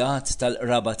ġbijat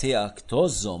tal-qraba tiegħek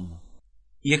tożżhom.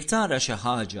 Jekk tara xi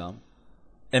ħaġa,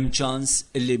 hemm ċans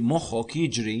illi moħħok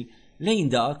jiġri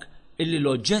lejn dak illi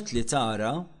l-oġġett li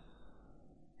tara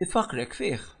ifakrek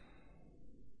fih.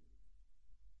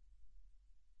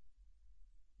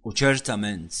 U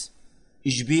ċertament,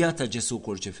 iġbija ta' Ġesu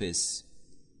kurċifiss.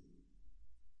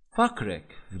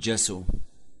 Fakrek f'Ġesu.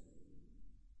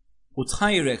 U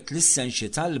tħajrek tlissen xi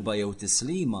talba jew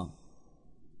tislima,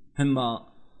 imma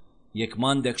jekk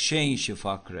m'għandek xejn xi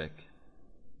fakrek,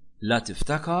 la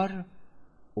tiftakar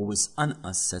u wis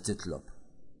anqas se titlob.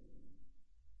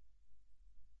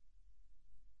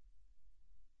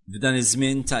 F'dan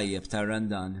iż-żmien tajjeb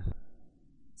tar-randan,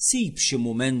 sib xi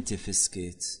mumenti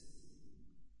fiskiet.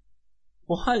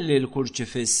 U ħalli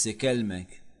l-kurċifiss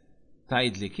ikelmek,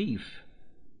 tgħidli kif.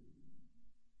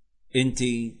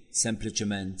 Inti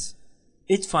sempliċement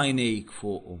Itfajnejk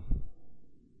fuqu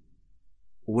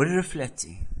u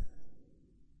rrifletti.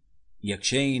 Jekk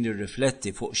xejn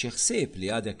irrifletti fuq xi ħsieb li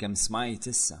għadek hemm smajt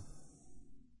issa.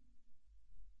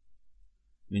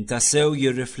 Min tassew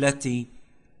jirrifletti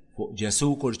fuq Ġesu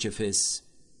kurċifiss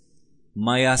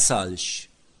ma jasalx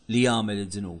li jagħmel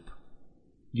id-dnub,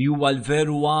 li huwa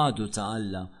l-veru għadu ta'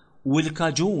 Alla u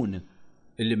l-kaġun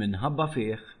illi minħabba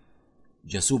fih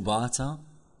Ġesu bata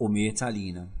u miet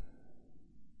għalina.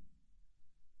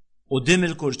 Quddiem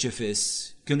il-kurċifiss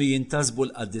kienu jintasbu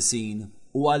l-qaddisin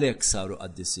u għalhekk saru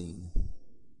qaddisin.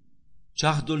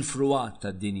 ċaħdu l-fruwat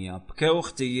tad-dinja bkew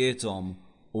ħtijiethom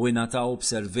u ingħataw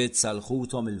b'servizz għal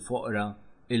ħuthom il-foqra,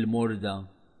 il-morda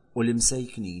u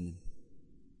l-imsejknin.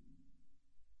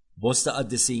 Bosta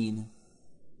qaddisin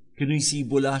kienu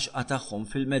jsibu l-għaxqa tagħhom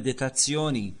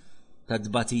fil-meditazzjoni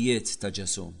tad-dbatijiet ta'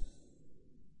 Ġesu.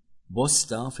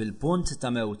 Bosta fil-punt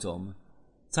ta' mewthom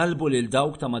talbu lil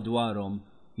dawk ta' madwarhom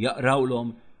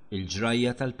jaqrawlhom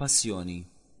il-ġrajja tal-passjoni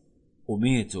u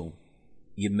mietu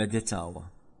jimmeditawha.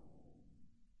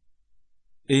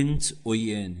 Int u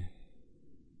jien,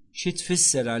 xi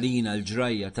tfisser għalina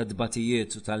l-ġrajja ta'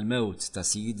 dbatijiet u tal-mewt ta'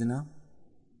 Sidna?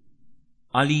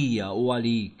 Għalija u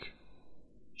għalik,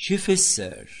 xi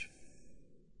fisser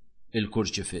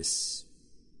il-kurċifiss?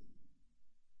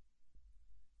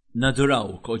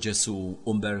 Nadurawk, o Ġesu,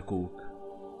 u nberkuk,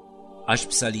 għax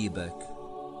b'salibek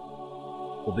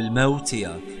u bil-mewt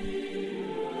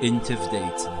tiegħek inti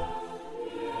fdejtni,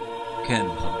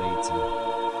 kemm ħabbejtni.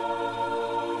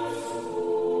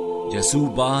 Ġesu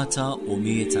bata u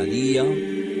miet għalija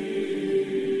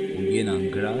u jiena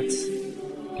ngrat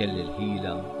kelli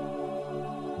l-ħila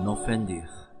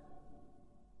noffendih.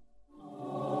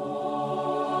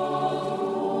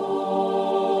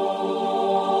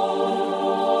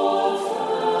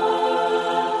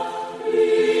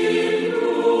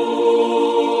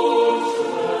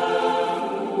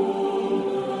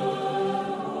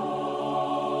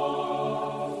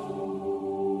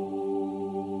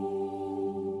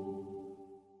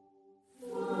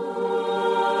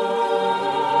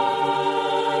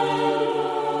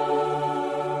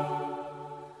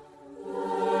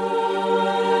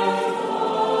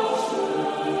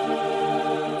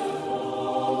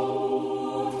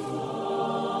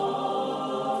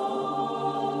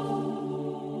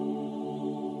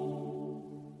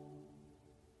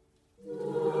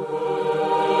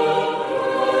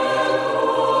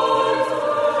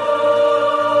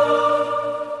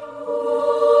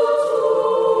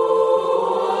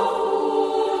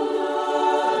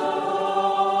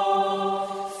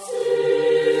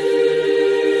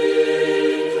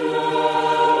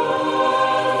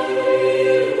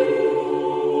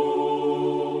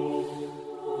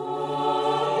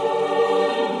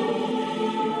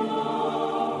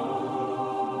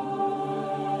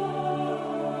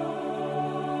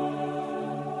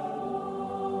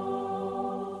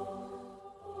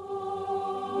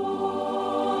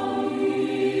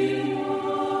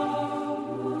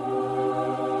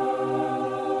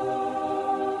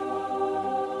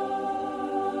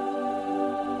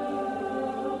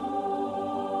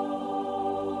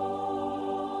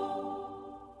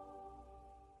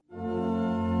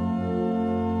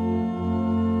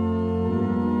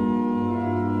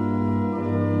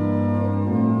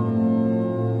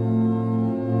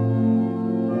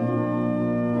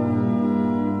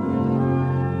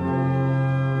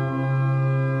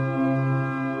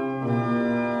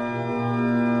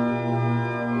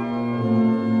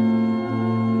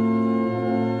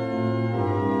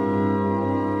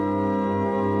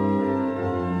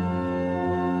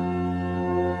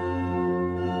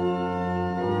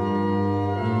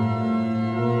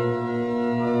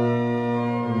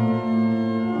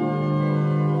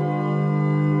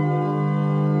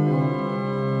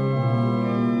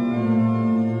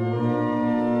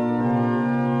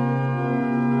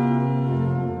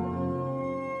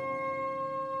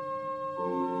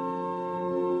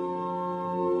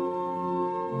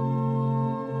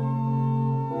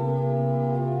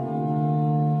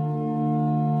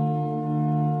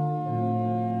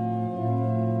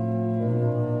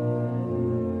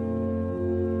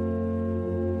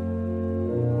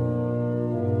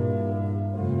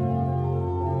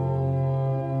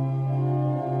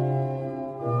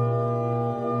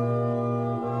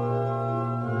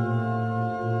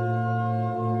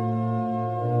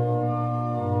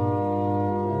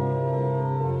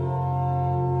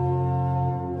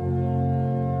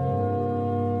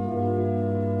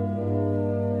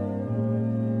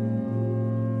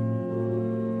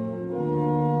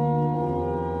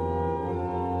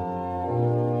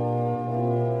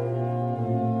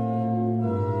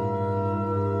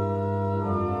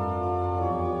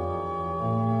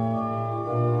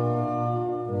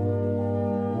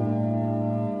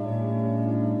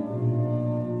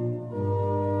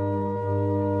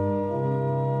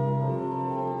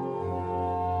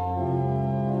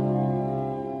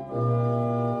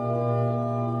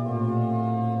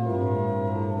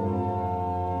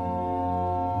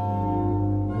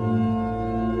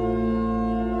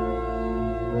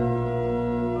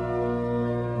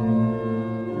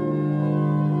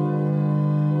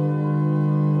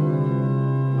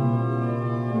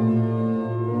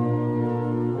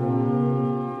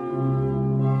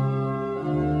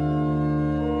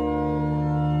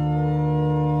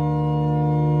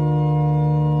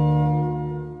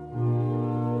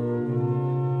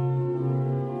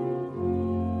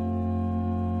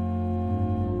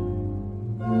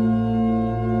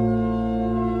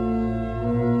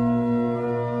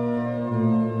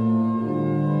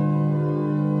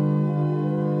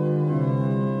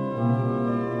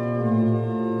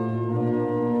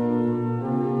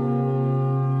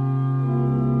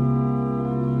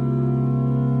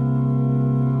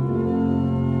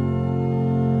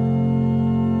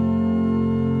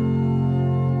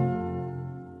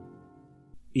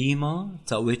 Il-qima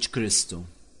ta' wiċċ Kristu.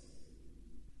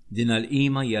 Din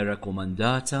l-qima hija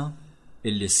rakkomandata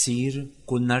illi ssir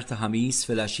kull nhar ta' ħamis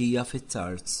fil-għaxija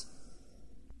fit-tard.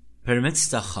 Permezz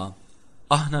tagħha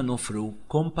aħna nofru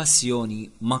kompassjoni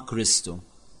ma' Kristu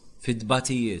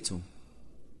fid-dbatijietu.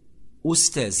 U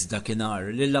stess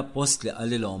dakinhar lill-apostli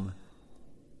qalilhom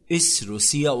isru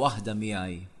sija waħda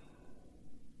miegħi.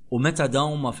 U meta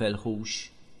dawn ma felħux,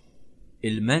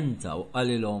 il-menta u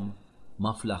qalilhom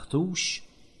ma flaħtux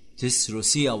tisru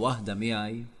sija waħda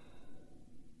miegħi.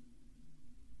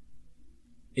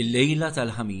 Il-lejla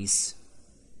tal-ħamis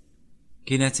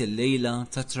kienet il-lejla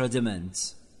ta' tradiment.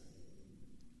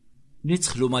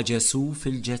 Nidħlu ma' Ġesu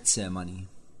fil-Ġetsemani.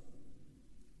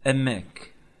 Hemmhekk,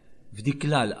 f'dik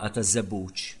l-għalqa ta'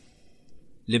 żebbuġ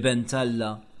li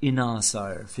bentalla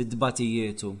inasar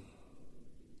fid-dbatijietu,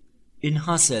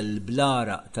 inħasel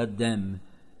bl-araq tad-demm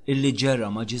illi ġerra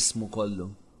ma' ġismu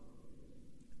kollu.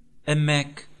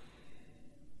 Hemmhekk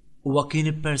huwa kien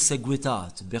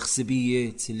ippersegwitat bi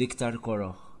ħsibijiet l-iktar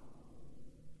koroħ.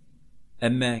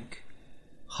 Hemmhekk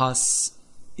ħass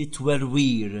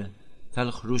it-twerwir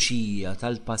tal-ħruxija,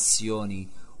 tal-passjoni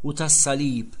u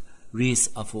tas-salib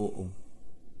riesqa fuqu.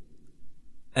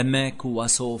 Hemmhekk huwa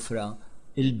sofra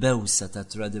il-bewsa tat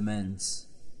tradiment,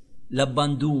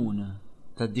 l-abbandun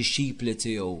tad-dixxipli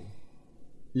tiegħu,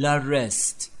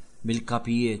 l-arrest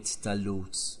mill-kapijiet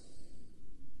tal-lut.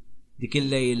 Dik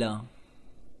il-lejla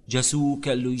Ġesu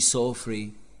kellu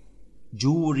jsofri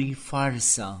ġuri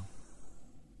farsa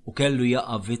u kellu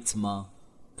jaqa' vittma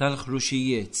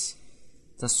tal-ħruxijiet,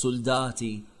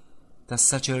 tas-soldati,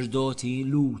 tas-saċerdoti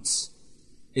lut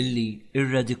illi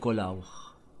irredikolawh.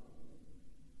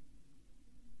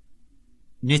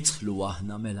 Nidħlu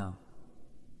aħna mela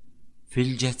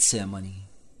fil-Ġetsemani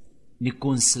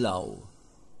nikkunslaw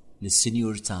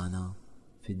lis-Sinjur tagħna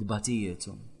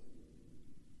fid-dbatijietu.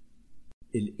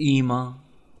 Il-qima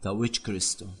ta' wiċċ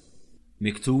Kristu,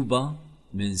 miktuba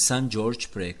minn San George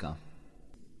Preka.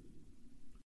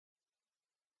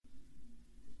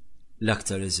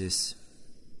 L-aktar eżis.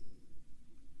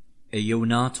 Ejjew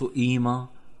nagħtu qima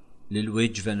lil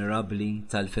wiċċ venerabbli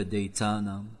tal-Fedej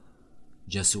tagħna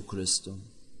Ġesu Kristu,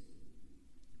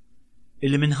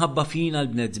 illi minħabba fina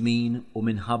l-bnedmin u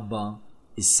minħabba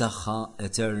is-saħħa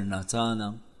eterna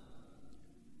tagħna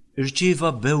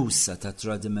irċieva bewsa ta'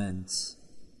 tradiment,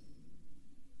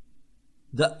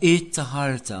 daqqiet ta'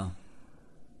 ħarta,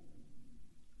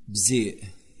 bżieq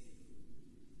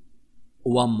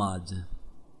u ammad.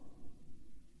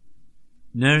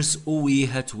 Ners u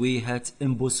wieħed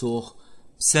imbusuh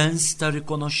b'sens ta'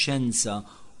 rikonoxxenza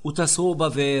u ta' soba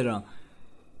vera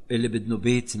illi bidnu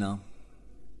bitna.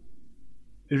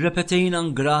 Irrepetejna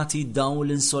ngrati dawn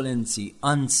l-insolenzi,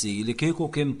 anzi li kieku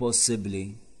kien possibbli.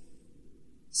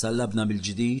 Sallabna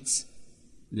bil-ġdid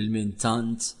lil min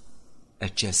tant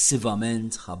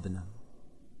eċċessivament ħabna.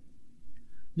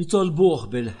 Nitolbuh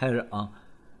bil-ħerqa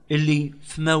illi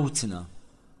f'mewtna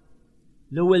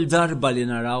l-ewwel darba li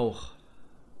narawh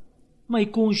ma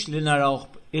jkunx li narawh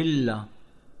illa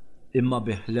imma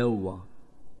biħlewwa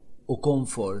u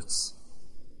komforts.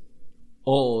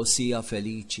 O sija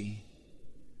feliċi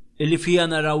illi fija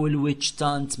naraw il-wiċċ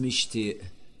tant mixtieq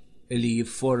illi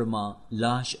jifforma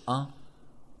l-għaxqa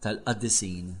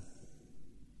tal-qaddisin.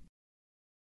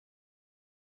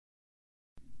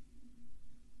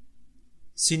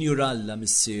 Sinjur Alla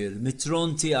missier,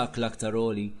 mit-tron tiegħek l-aktar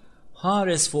għoli,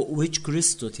 ħares fuq wiċċ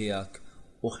Kristu tiegħek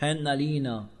u ħenna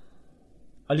lina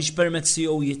għaliex permezz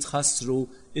tiegħu jitħassru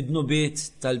id-nubiet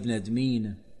tal-bnedmin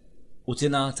u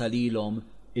tingħata lilhom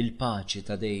il-paċi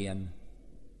ta' dejjem.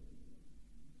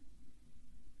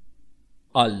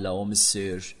 Alla u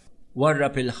missier,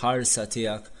 warrab il-ħarsa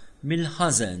tiegħek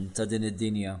mill-ħażen ta' din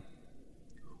id-dinja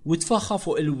u tfaħħa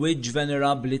fuq il-wiċċ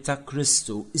venerabbli ta'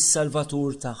 Kristu,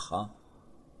 is-Salvatur tagħha,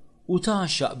 u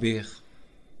taħxaq bih.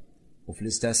 U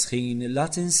fl-istess ħin la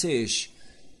tinsiex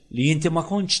li inti ma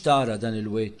kontx tara dan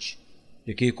il-wiċċ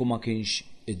li kieku ma kienx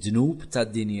id-dnub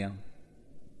tad-dinja.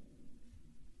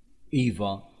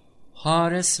 Iva,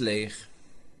 ħares lejh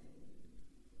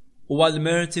u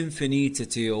għal-mert infiniti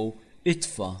tiegħu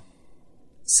itfa,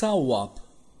 sawwab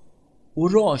u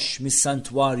rox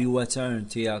mis-santwarju etern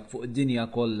tiegħek fuq id-dinja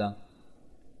kollha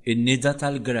in-nida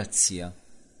tal-grazzja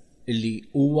illi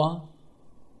huwa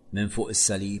minn fuq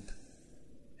is-salib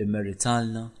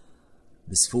immeritalna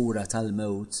bisfura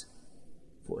tal-mewt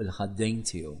fuq il-ħaddejn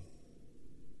tiegħu.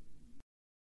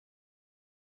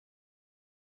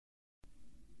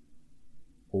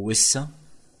 U issa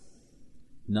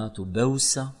nagħtu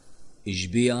bewsa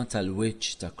iġbija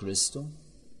tal-wiċċ ta' Kristu,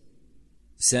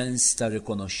 sens ta'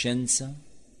 rikonoxxenza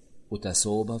u ta'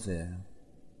 soba vera.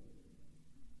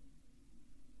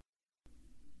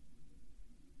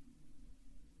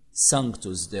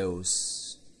 Sanctus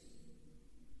Deus,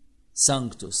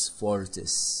 Sanctus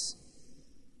Fortis,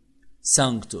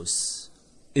 Sanctus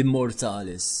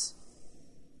Immortalis,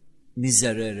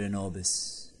 Miserere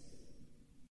Nobis.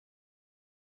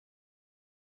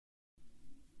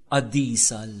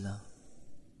 Addis Alla,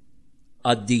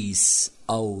 Addis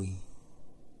Qawwi,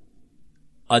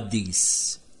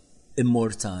 Addis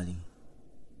Immortali,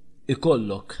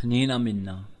 ikollok ħnina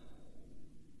minna.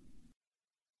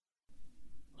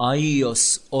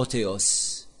 Aios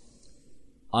Oteos,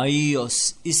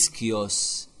 Aios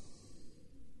Iskios,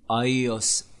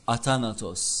 Aios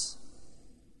Athanatos,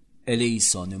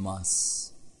 eleison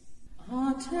imas.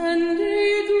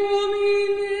 Attende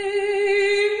Domine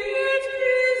et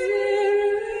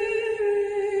miserere,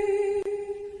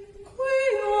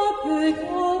 quia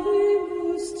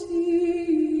peccavibus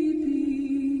tibi,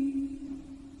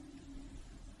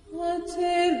 a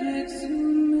te rexum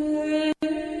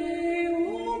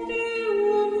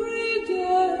omnium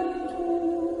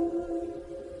redemptor,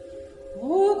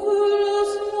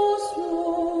 oculos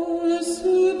nostros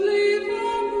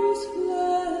sublimamus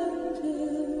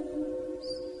flantem,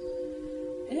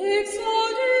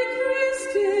 exaudi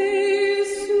Christe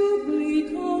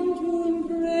supplicantum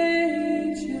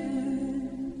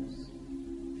preces.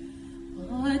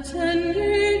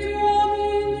 Attende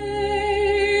Domine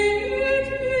et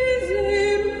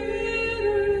miserere,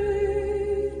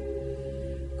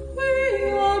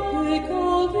 quia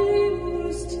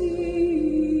peccavibus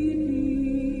tibi.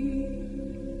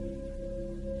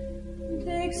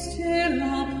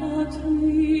 Dextera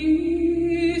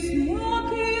Patris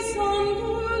macis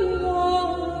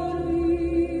angularis,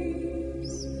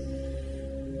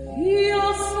 via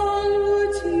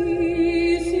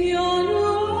salutis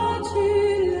ianua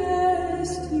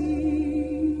celestis,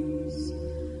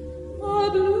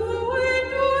 abluit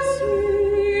nosi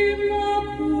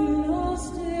maculas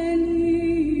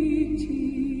delicti.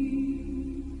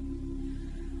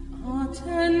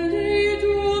 Attende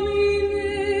Domine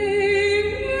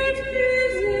et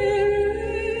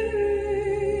miserere,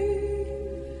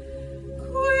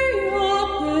 quia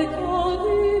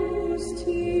peccavibus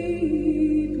tibi.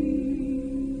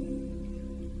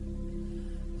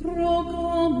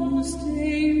 Rogamus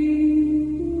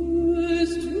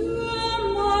Deus tuam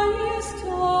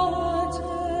majestatem,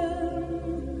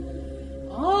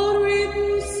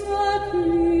 auribus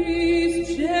sacris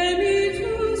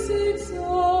gemitus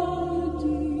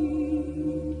exaudi,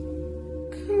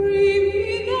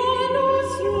 crimina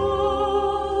nostra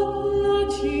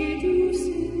placidus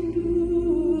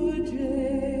induge.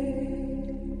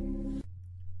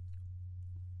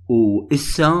 U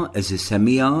issa eżis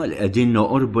semija li qegħdin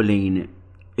noqorbu lejn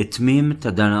it-tmiem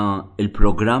ta' dana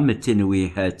il-programm it-tieni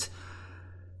wieħed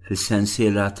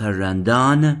fis-sensiela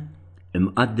tar-Randan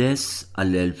imqaddes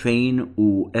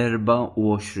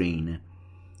għall-2024.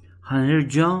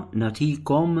 Ħanerġa'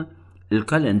 nagħtikom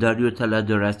il-kalendarju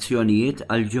tal-adorazzjonijiet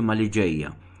għall-ġimgħa li ġejja.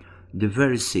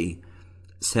 Diversi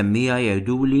semmija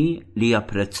jgħiduli li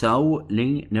japprezzaw li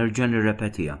nerġa'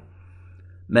 nirrepetiha.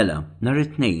 Mela, nhar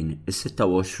it-tnejn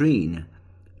is-26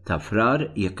 ta' frar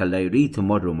jekk Alla jrid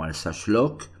imorru mar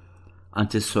Saxlok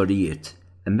għand is-sorijiet.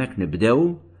 Hemmhekk nibdew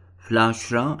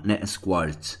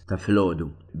fl-10:15 ta' filgħodu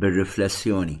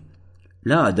bir-riflessjoni.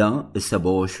 L-għada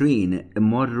is-27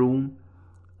 immorru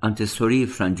għand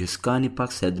is-sorijiet Franġiskani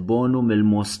Pax et Bonum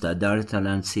mill-Mosta dar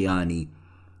tal-Anzjani.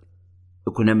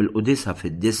 Ikun hemm il-qudisa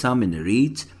fid-9 minn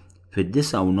irid,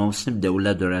 fid-9:30 nibdew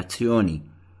l-adorazzjoni.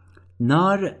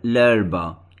 Nar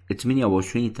l-erba'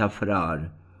 28 ta' frar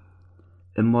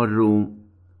immorru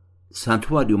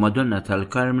Santwarju Madonna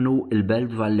tal-Karmnu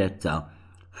il-Belt Valletta.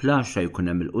 Fl-10 jkun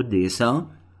hemm il-qudisa,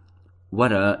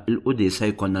 wara l-qudisa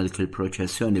jkollna dik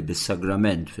il-proċessjoni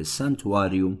bis-sagrament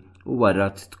fis-santwarju u wara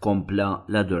tkompla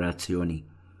l-adorazzjoni.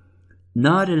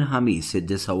 Nar il-ħamis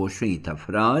id-29 ta'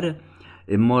 frar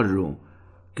immorru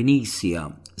Knisja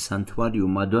Santwarju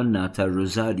Madonna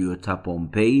tar-Rużarju ta'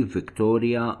 Pompej,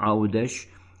 Victoria, Għawdex,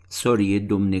 Sorijiet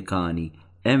Dominikani.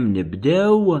 Hemm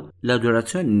nibdew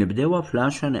l-adorazzjoni nibdewha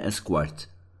fl-10:15.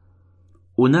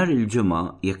 U nhar il-ġimgħa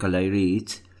jekk Alla jrid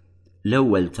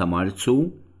l-ewwel ta' Marzu,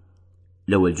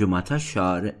 l-ewwel ġimgħa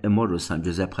tax-xahar imorru San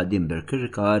Giuseppe Ħaddiem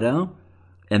Kirkara,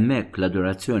 hemmhekk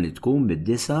l-adorazzjoni tkun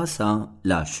mid-9 sa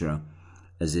l-10.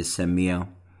 Eżis semmija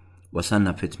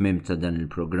wasanna fit-tmiem ta' dan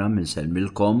il-programm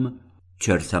insellmilkom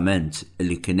ċertament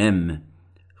li kien hemm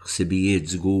ħsibijiet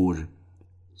żgur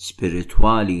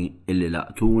spiritwali illi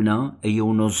laqtuna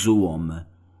ejjew nożżuhom.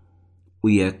 U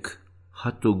jekk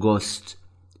ħadtu gost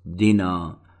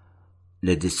dina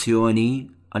l-edizzjoni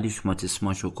għaliex ma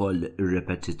tismax ukoll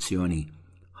ir-repetizzjoni.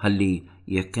 ħalli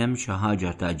jekk hemm xi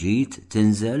ħaġa ta' ġid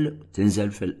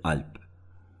tinżel fil-qalb.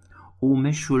 U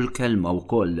mexxu l-kelma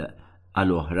wkoll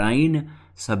għal oħrajn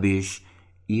sabiex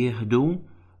jieħdu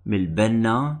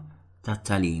mill-benna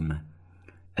tat-talim.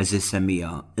 Eżis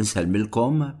semmija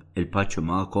insellmilkom il-paċi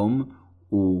magħkom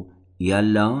u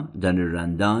jalla dan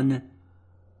ir-randan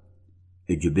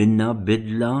iġibinna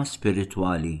bidla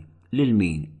spiritwali lil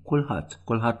min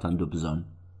kulħadd għandu bżonn.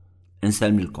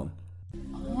 Insellmilkom.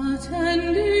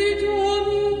 Attendi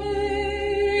Domine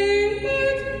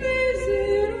et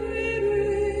miserere,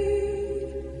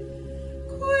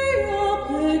 quia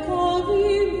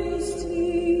peccavimus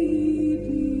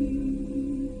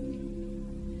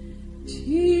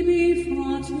tibi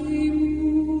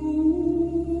fatemur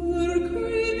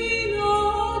crimina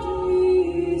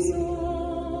advisa,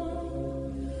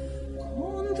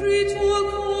 contrito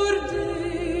corde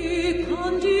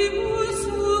candimus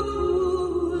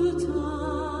occulta,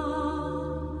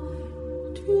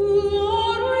 tua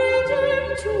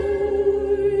redemptor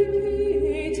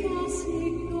pietas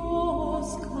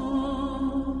ignos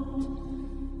cat.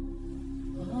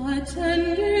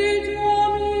 Attende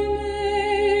Domine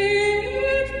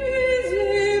et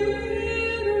miserere,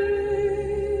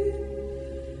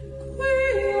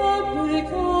 quia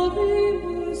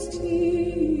peccavimus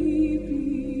tibi.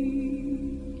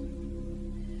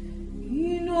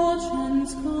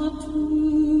 Innocens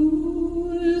captus,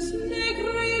 nec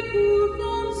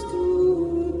repugnans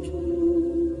tutus,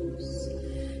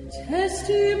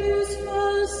 testibus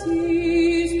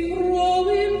falsis